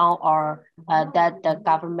lay down, or that the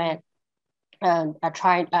government are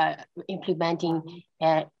trying implementing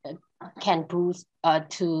can boost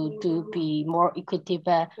to be more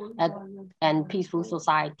equitable and peaceful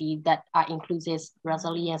society that are inclusive,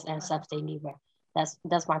 resilient, and sustainable.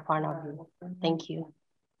 That's my point of view. Thank you.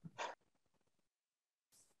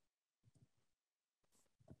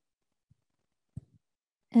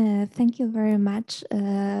 Thank you very much.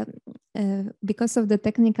 Because of the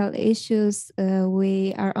technical issues,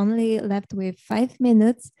 we are only left with 5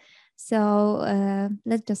 minutes. So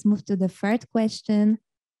let's just move to the third question.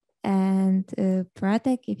 And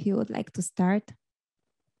Pratek, if you would like to start.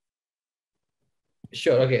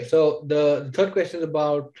 Sure. Okay. So the third question is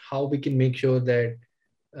about how we can make sure that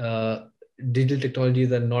digital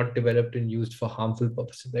technologies are not developed and used for harmful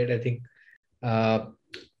purposes, right? I think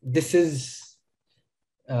this is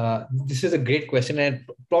a great question, and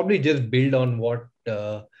probably just build on what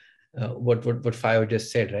Fayo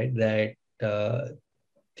just said, right? That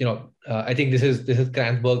I think this is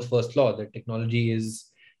Kranzberg's first law, that technology is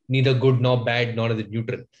neither good nor bad, nor is it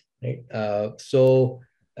neutral, right?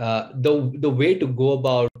 The way to go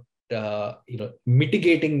about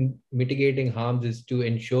mitigating harms is to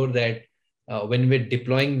ensure that when we're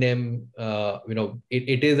deploying them,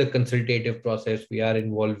 it is a consultative process. We are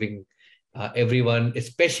involving everyone,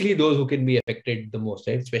 especially those who can be affected the most,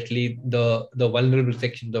 right? Especially the vulnerable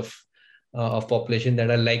sections of population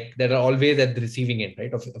that are always at the receiving end,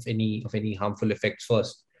 right, of any harmful effects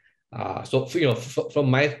first. From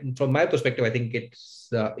my perspective, I think it's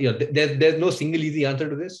there's no single easy answer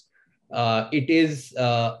to this. It is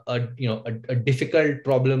a difficult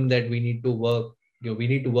problem that we need to work. We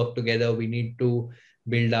need to work together. We need to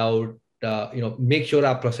build out. Make sure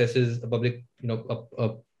our processes,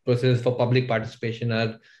 processes for public participation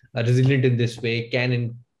are resilient in this way.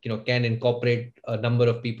 Can incorporate a number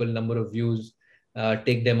of people, number of views,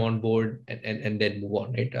 take them on board, and then move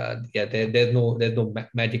on, right? There's no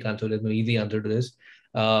magic answer. There's no easy answer to this.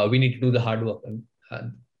 We need to do the hard work, and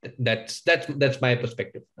that's my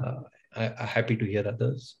perspective. I'm happy to hear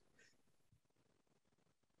others.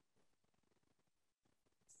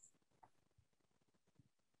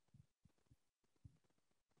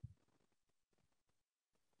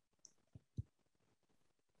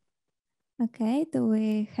 Okay, do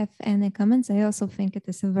we have any comments? I also think it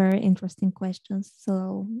is a very interesting question,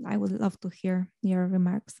 so I would love to hear your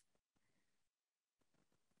remarks.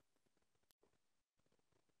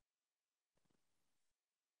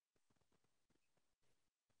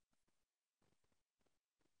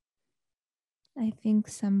 I think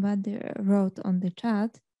somebody wrote on the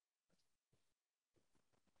chat.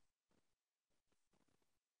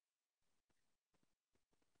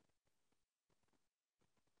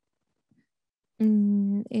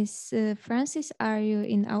 Francis, are you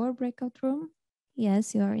in our breakout room?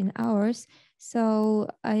 Yes, you are in ours. So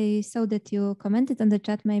I saw that you commented on the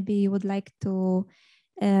chat. Maybe you would like to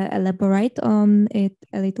elaborate on it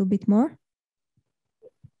a little bit more.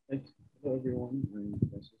 Hello, everyone.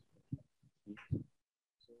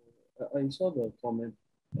 So I saw the comment,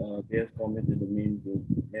 their comment in the main group,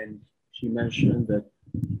 and she mentioned that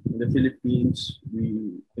in the Philippines,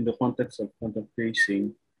 in the context of contact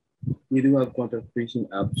tracing, we do have contact tracing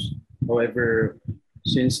apps. However,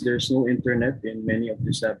 since there's no internet in many of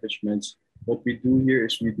the establishments, what we do here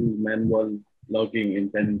is we do manual logging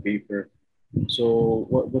in pen and paper. So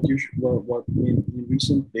in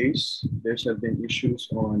recent days, there's have been issues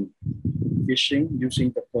on phishing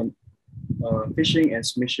using the phishing and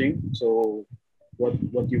smishing. So what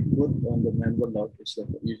you put on the manual log is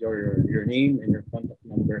your name and your contact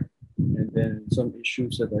number. And then some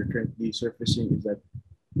issues that are currently surfacing is that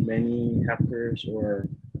many hackers or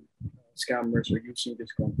scammers are using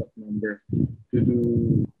this contact number to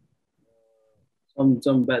do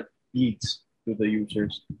some bad deeds to the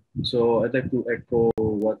users. So I'd like to echo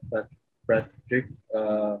what Patrick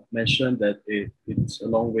mentioned, that it's a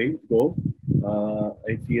long way to go.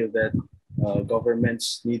 I feel that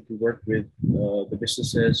governments need to work with the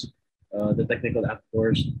businesses, the technical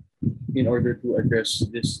actors, in order to address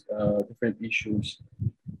these different issues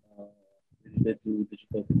related to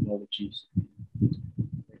digital technologies.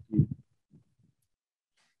 Thank you.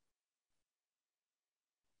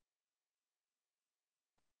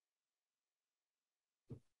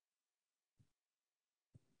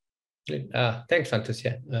 Thanks, Francis.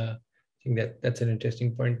 Yeah, I think that's an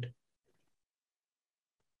interesting point.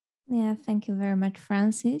 Yeah, thank you very much,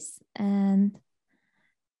 Francis. And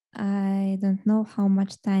I don't know how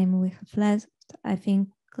much time we have left. I think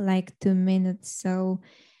like 2 minutes. So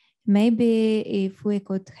maybe if we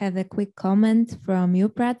could have a quick comment from you,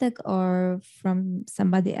 Pratik, or from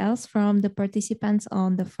somebody else from the participants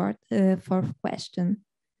on the fourth question.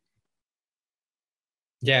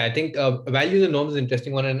 Yeah, I think values and norms is an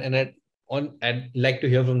interesting one, and I'd like to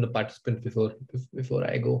hear from the participants before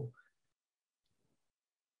I go.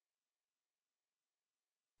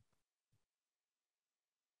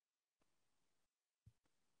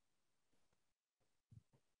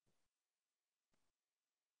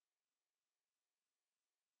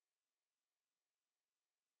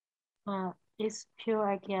 It's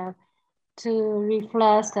pure again to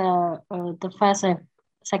reflect the first and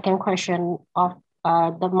second question of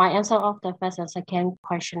my answer of the first and second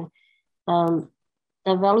question. The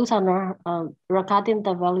values are regarding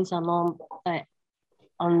the values and norm.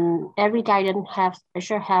 Every guidance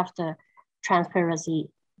should have the transparency.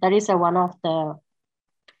 That is one of the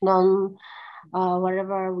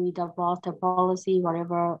whatever we develop the policy,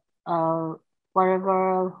 whatever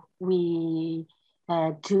we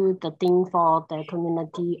do the thing for the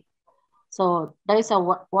community. So that is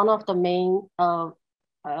one of the main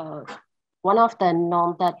one of the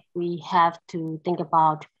norm that we have to think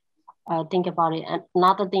about think about it. And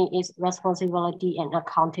another thing is responsibility and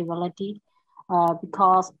accountability,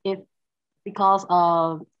 because it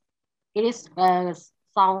is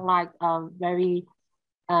sound like very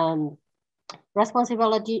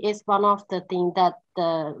responsibility is one of the things that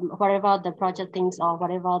whatever the project thinks or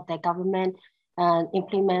whatever the government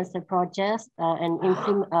implements the project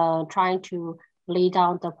and trying to lay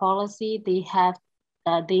down the policy, they have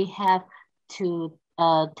to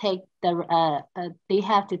take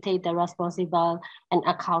the responsible and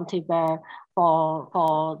accountable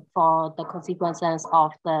for the consequences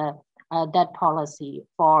of the that policy,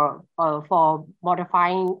 for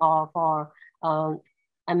modifying or for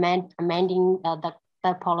amending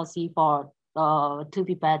that policy for to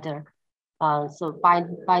be better. So I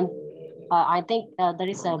think there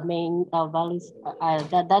is a main values.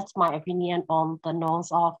 That's my opinion on the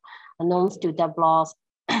norms to develop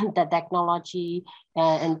the technology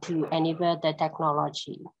and to enable the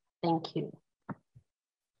technology. Thank you.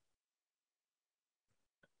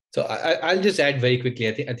 So I'll just add very quickly.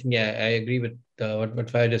 I think yeah, I agree with what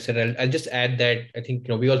Faya just said. I'll just add that I think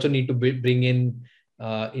we also need to bring in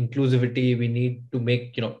inclusivity. We need to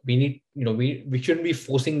make we shouldn't be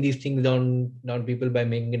forcing these things down people by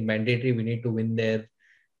making it mandatory. We need to win their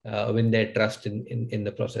trust in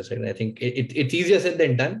the process. And I think it's easier said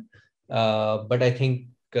than done. But I think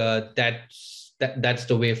that's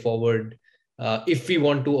the way forward if we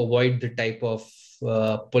want to avoid the type of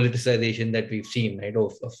politicization that we've seen, right,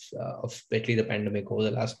 of especially the pandemic over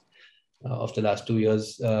the last 2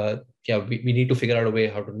 years. We need to figure out a way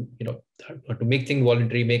how to make things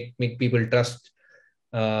voluntary, make people trust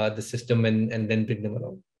the system, and then bring them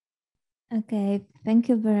along. Okay, thank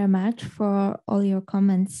you very much for all your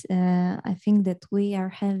comments. I think that we are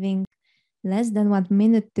having less than 1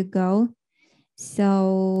 minute to go.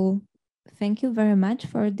 So thank you very much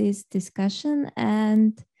for this discussion,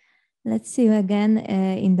 and let's see you again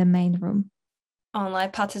in the main room. Online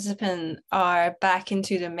participants are back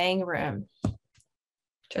into the main room.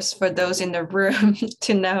 Just for those in the room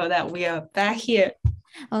to know that we are back here.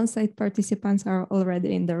 On-site participants are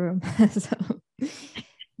already in the room. So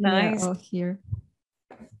nice. We are all here.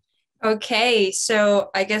 Okay, so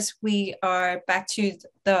I guess we are back to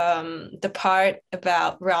the part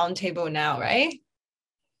about roundtable now, right?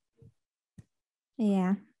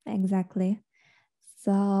 Yeah, exactly.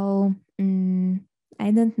 So I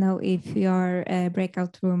don't know if your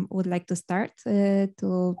breakout room would like to start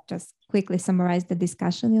to just quickly summarize the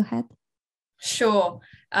discussion you had. Sure.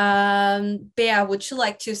 Bea, would you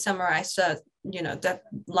like to summarize the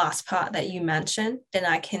last part that you mentioned? Then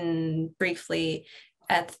I can briefly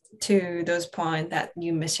add to those points that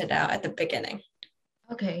you missed it out at the beginning.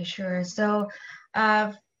 Okay, sure. So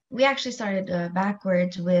we actually started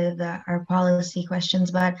backwards with our policy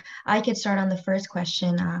questions, but I could start on the first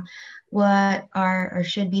question. What are or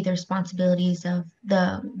should be the responsibilities of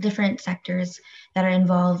the different sectors that are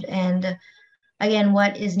involved, and again,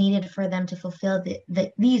 what is needed for them to fulfill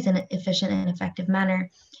these in an efficient and effective manner?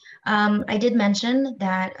 I did mention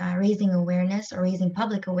that raising awareness or raising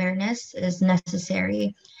public awareness is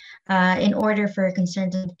necessary in order for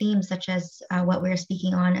concerns and themes such as what we're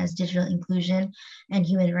speaking on as digital inclusion and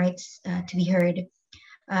human rights to be heard.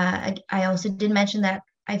 I also did mention that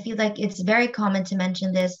I feel like it's very common to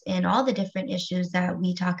mention this in all the different issues that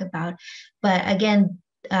we talk about. But again,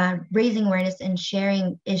 raising awareness and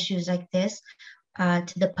sharing issues like this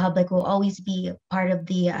to the public will always be part of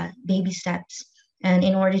the baby steps, and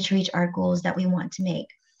in order to reach our goals that we want to make.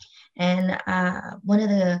 And one of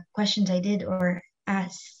the questions I did or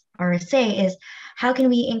ask or say is, how can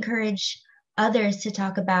we encourage others to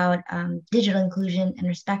talk about digital inclusion and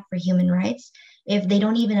respect for human rights if they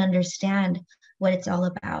don't even understand what it's all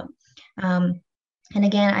about? And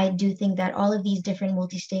again, I do think that all of these different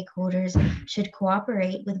multi-stakeholders should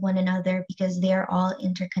cooperate with one another because they are all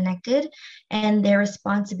interconnected, and their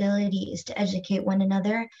responsibility is to educate one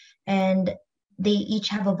another, and they each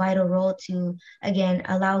have a vital role to, again,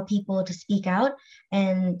 allow people to speak out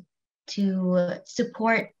and to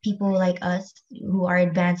support people like us who are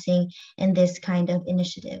advancing in this kind of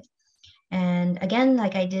initiative. And again,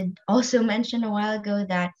 like I did also mention a while ago,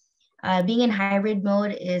 that being in hybrid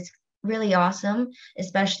mode is really awesome,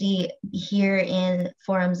 especially here in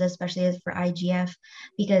forums, especially as for IGF,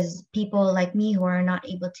 because people like me who are not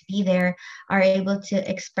able to be there are able to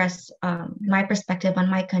express my perspective on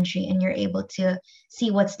my country, and you're able to see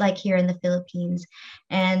what's like here in the Philippines.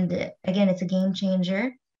 And again, it's a game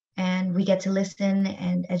changer, and we get to listen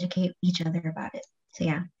and educate each other about it. So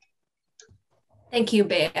yeah. Thank you,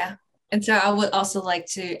 Bea. And so I would also like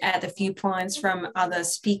to add a few points from other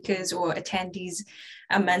speakers or attendees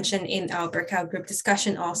I mentioned in our breakout group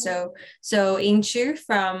discussion also. So Inchu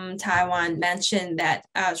from Taiwan mentioned that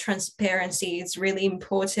transparency is really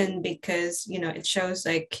important because, you know, it shows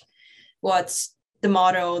like what's the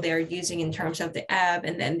model they're using in terms of the app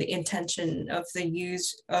and then the intention of the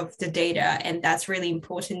use of the data. And that's really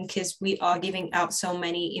important because we are giving out so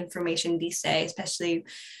many information these days, especially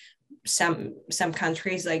some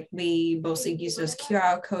countries, like we mostly use those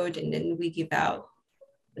QR code and then we give out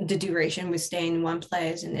the duration we stay in one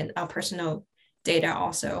place and then our personal data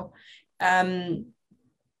also. And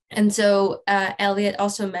so Elliot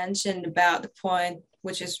also mentioned about the point,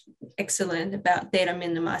 which is excellent, about data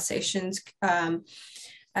minimizations,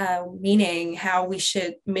 meaning how we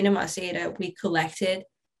should minimize data we collected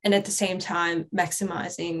and at the same time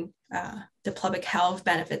maximizing the public health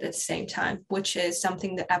benefit at the same time, which is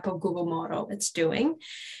something the Apple Google model is doing.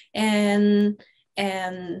 And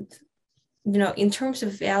you know, in terms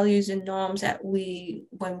of values and norms that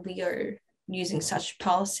when we are using such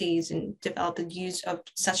policies and develop the use of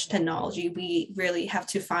such technology, we really have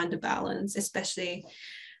to find a balance, especially,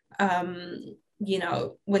 you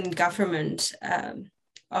know, when government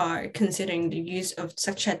are considering the use of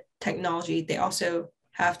such a technology, they also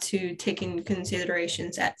have to take into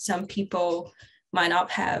considerations that some people might not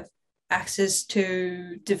have access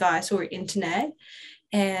to device or internet.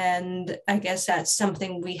 And I guess that's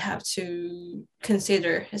something we have to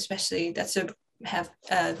consider, especially that's have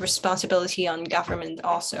a responsibility on government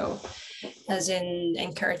also, as in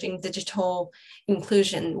encouraging digital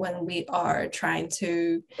inclusion when we are trying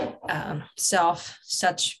to solve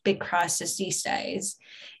such big crises these days.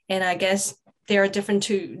 And I guess there are different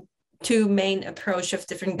two main approach of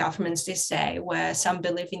different governments these days, where some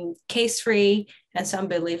believe in case-free and some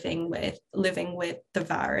believing with living with the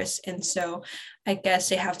virus. And so I guess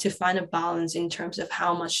they have to find a balance in terms of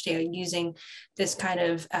how much they are using this kind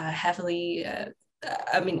of heavily,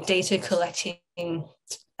 data collecting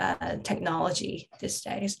technology these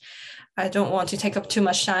days. I don't want to take up too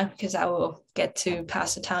much time because I will get to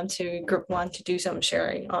pass the time to group one to do some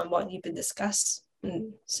sharing on what you've been discussed.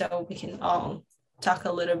 And so we can all talk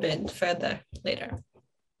a little bit further later.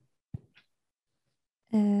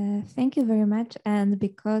 Thank you very much. And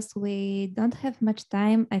because we don't have much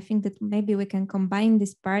time, I think that maybe we can combine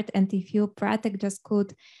this part. And if you, Pratik, just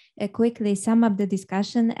could quickly sum up the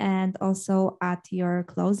discussion and also add your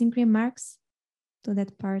closing remarks to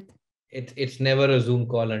that part. It's never a Zoom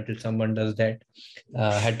call until someone does that.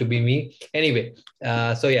 Had to be me. Anyway,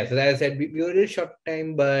 so as I said, we were in a short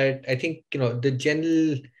time, but I think, you know, the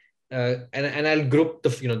general, and I'll group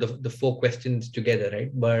the four questions together,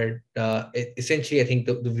 right? But essentially, I think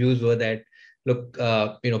the views were that, look,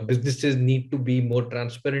 businesses need to be more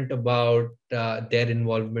transparent about their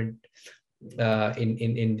involvement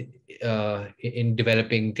in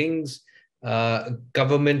developing things.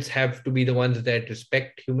 Governments have to be the ones that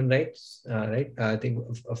respect human rights, right? I think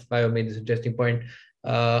Fayo made this interesting point.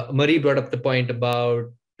 Marie brought up the point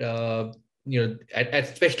about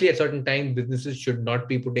especially at certain times, businesses should not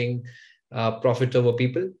be putting profits over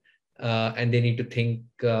people, and they need to think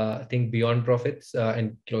beyond profits.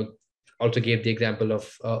 And also gave the example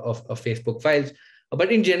of Facebook files.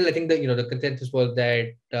 But in general, I think that the consensus was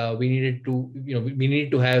that we needed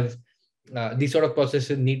to have these sort of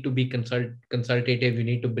processes need to be consultative. You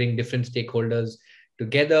need to bring different stakeholders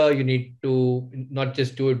together. You need to not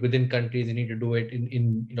just do it within countries. You need to do it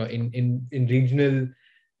in regional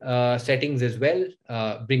settings as well.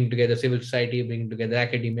 Bring together civil society, bring together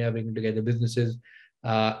academia, bring together businesses,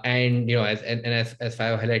 and as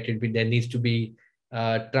Fayo highlighted, there needs to be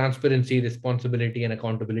transparency, responsibility, and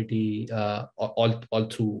accountability all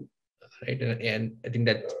through, right? And I think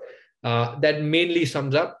that that mainly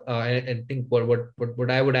sums up. I think what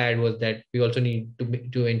I would add was that we also need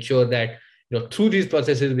to ensure that through these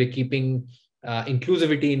processes we're keeping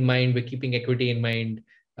inclusivity in mind, we're keeping equity in mind,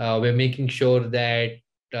 we're making sure that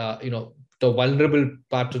the vulnerable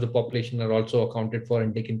parts of the population are also accounted for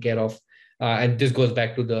and taken care of. And this goes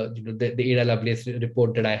back to the Ada Lovelace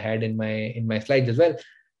report that I had in my slides as well.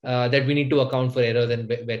 That we need to account for errors and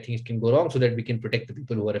where things can go wrong, so that we can protect the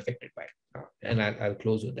people who are affected by it. And I'll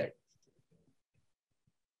close with that.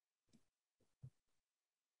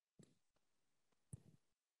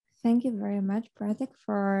 Thank you very much, Pratik,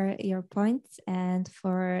 for your points and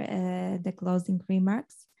for the closing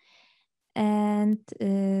remarks. And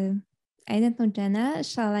I don't know, Jenna,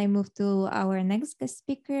 shall I move to our next guest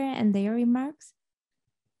speaker and their remarks?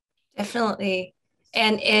 Definitely.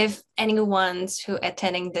 And if anyone who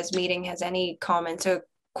attending this meeting has any comments or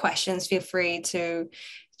questions, feel free to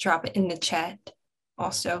drop it in the chat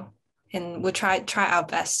also. and we'll try our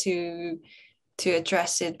best to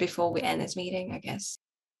address it before we end this meeting, I guess.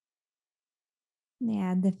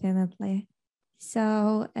 Yeah, definitely.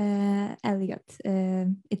 So, Elliot,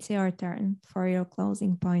 it's your turn for your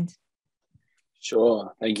closing point.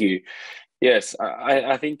 Sure, thank you. Yes,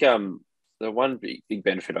 I think the one big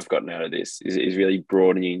benefit I've gotten out of this is really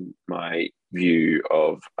broadening my view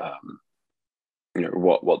of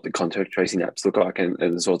what the contact tracing apps look like and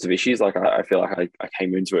the sorts of issues. Like I feel like I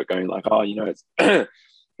came into it going like, oh, it's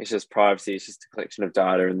it's just privacy, it's just a collection of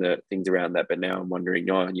data and the things around that. But now I'm wondering,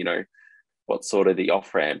 what's sort of the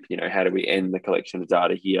off ramp? How do we end the collection of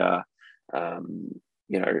data here?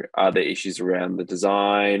 Are there issues around the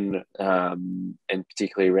design and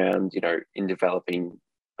particularly around, in developing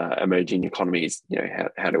emerging economies,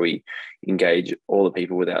 how do we engage all the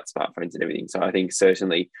people without smartphones and everything? So I think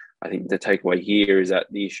certainly, the takeaway here is that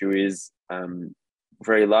the issue is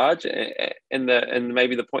very large, and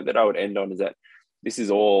maybe the point that I would end on is that this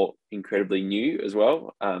is all incredibly new as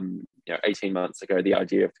well. 18 months ago, the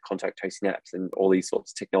idea of contact tracing apps and all these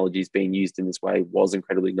sorts of technologies being used in this way was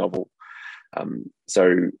incredibly novel.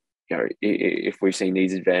 So, if we've seen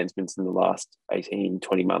these advancements in the last 18,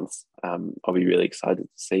 20 months, I'll be really excited to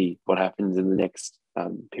see what happens in the next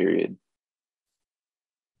period.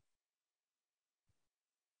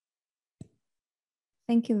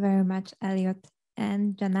 Thank you very much, Elliot.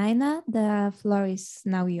 And Janina, the floor is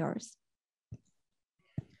now yours.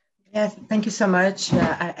 Yes, thank you so much.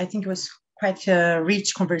 I think it was quite a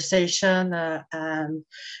rich conversation and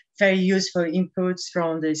very useful inputs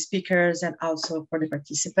from the speakers and also for the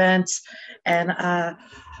participants. And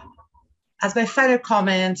as my final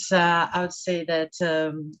comments, I would say that,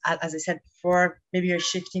 as I said before, maybe you're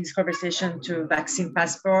shifting this conversation to vaccine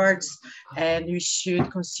passports, and we should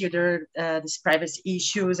consider these privacy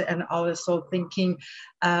issues, and also thinking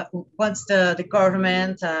once the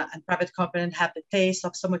government and private companies have the taste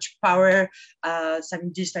of so much power,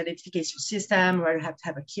 some digital identification system where you have to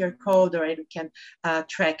have a QR code or you can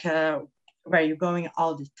track where you're going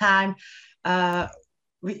all the time.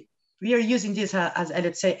 We are using this, as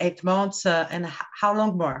let's say, 8 months, and how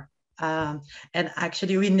long more? And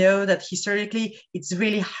actually, we know that historically, it's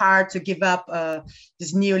really hard to give up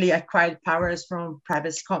these newly acquired powers from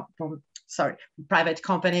private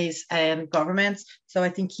companies and governments. So I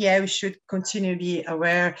think, yeah, we should continue to be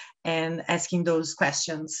aware and asking those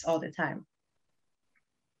questions all the time.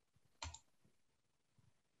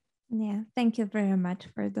 Yeah, thank you very much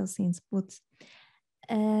for those inputs.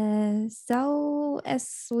 So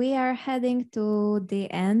as we are heading to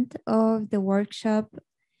the end of the workshop,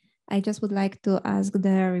 I just would like to ask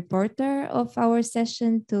the reporter of our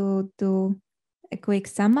session to do a quick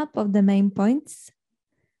sum up of the main points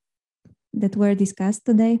that were discussed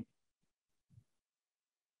today.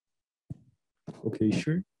 Okay,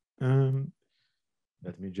 sure.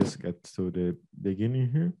 Let me just get to the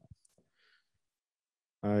beginning here.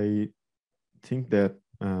 I think that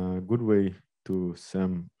a good way to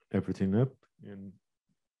sum everything up in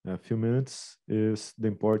a few minutes is the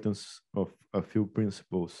importance of a few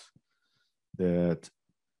principles that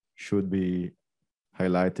should be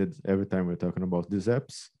highlighted every time we're talking about these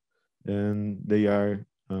apps. And they are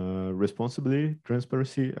responsibility,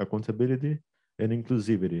 transparency, accountability, and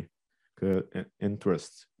inclusivity, and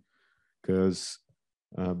trust. Because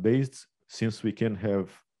since we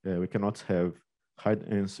cannot have hard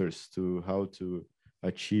answers to how to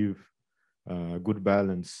achieve good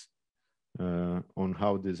balance on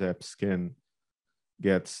how these apps can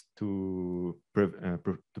get to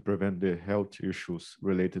prevent the health issues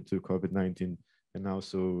related to COVID-19 and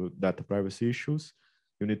also data privacy issues.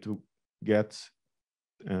 You need to get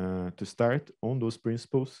to start on those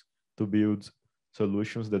principles to build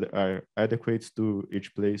solutions that are adequate to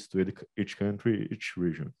each place, to each country, each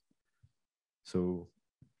region. So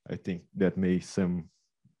I think that may sum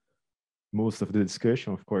most of the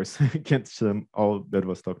discussion. Of course, I can't sum all that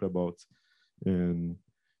was talked about in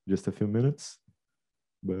just a few minutes,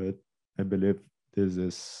 but I believe this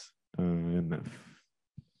is enough.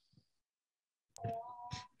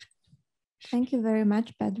 Thank you very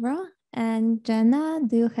much, Pedro. And Jenna,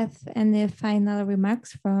 do you have any final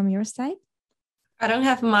remarks from your side? I don't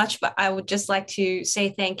have much, but I would just like to say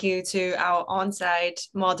thank you to our on-site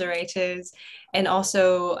moderators and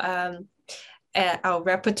also our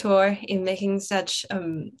rapporteur in making such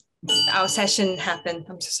our session happened.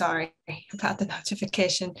 I'm so sorry about the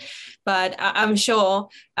notification, but I'm sure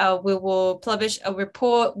we will publish a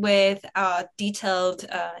report with detailed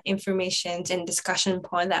information and discussion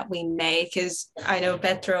point that we made, because I know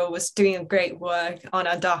Petro was doing great work on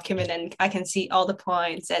our document, and I can see all the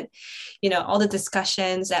points and, you know, all the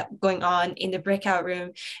discussions that going on in the breakout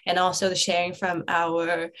room, and also the sharing from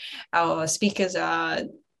our speakers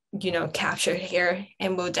you know, captured here,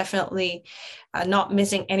 and we'll definitely not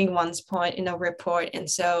missing anyone's point in a report. And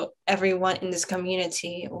so everyone in this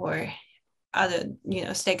community or other, you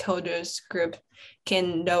know, stakeholders group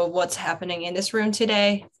can know what's happening in this room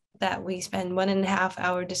today, that we spend 1.5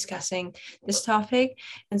 hours discussing this topic.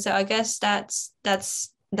 And so I guess that's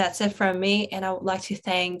it from me. And I would like to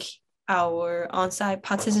thank our on-site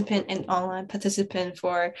participant and online participant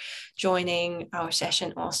for joining our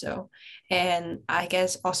session also. And I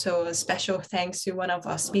guess also a special thanks to one of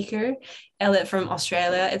our speakers, Elliot from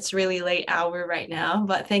Australia. It's really late hour right now,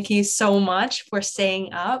 but thank you so much for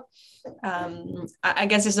staying up. I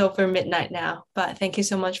guess it's over midnight now, but thank you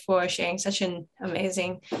so much for sharing such an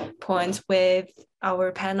amazing point with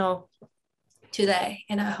our panel today.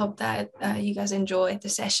 And I hope that you guys enjoyed the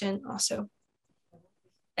session also.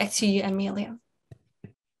 Back to you, Amelia.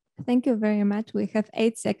 Thank you very much. We have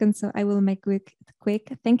 8 seconds, so I will make it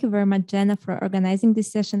quick. Thank you very much, Jenna, for organizing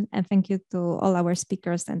this session. And thank you to all our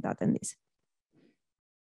speakers and attendees.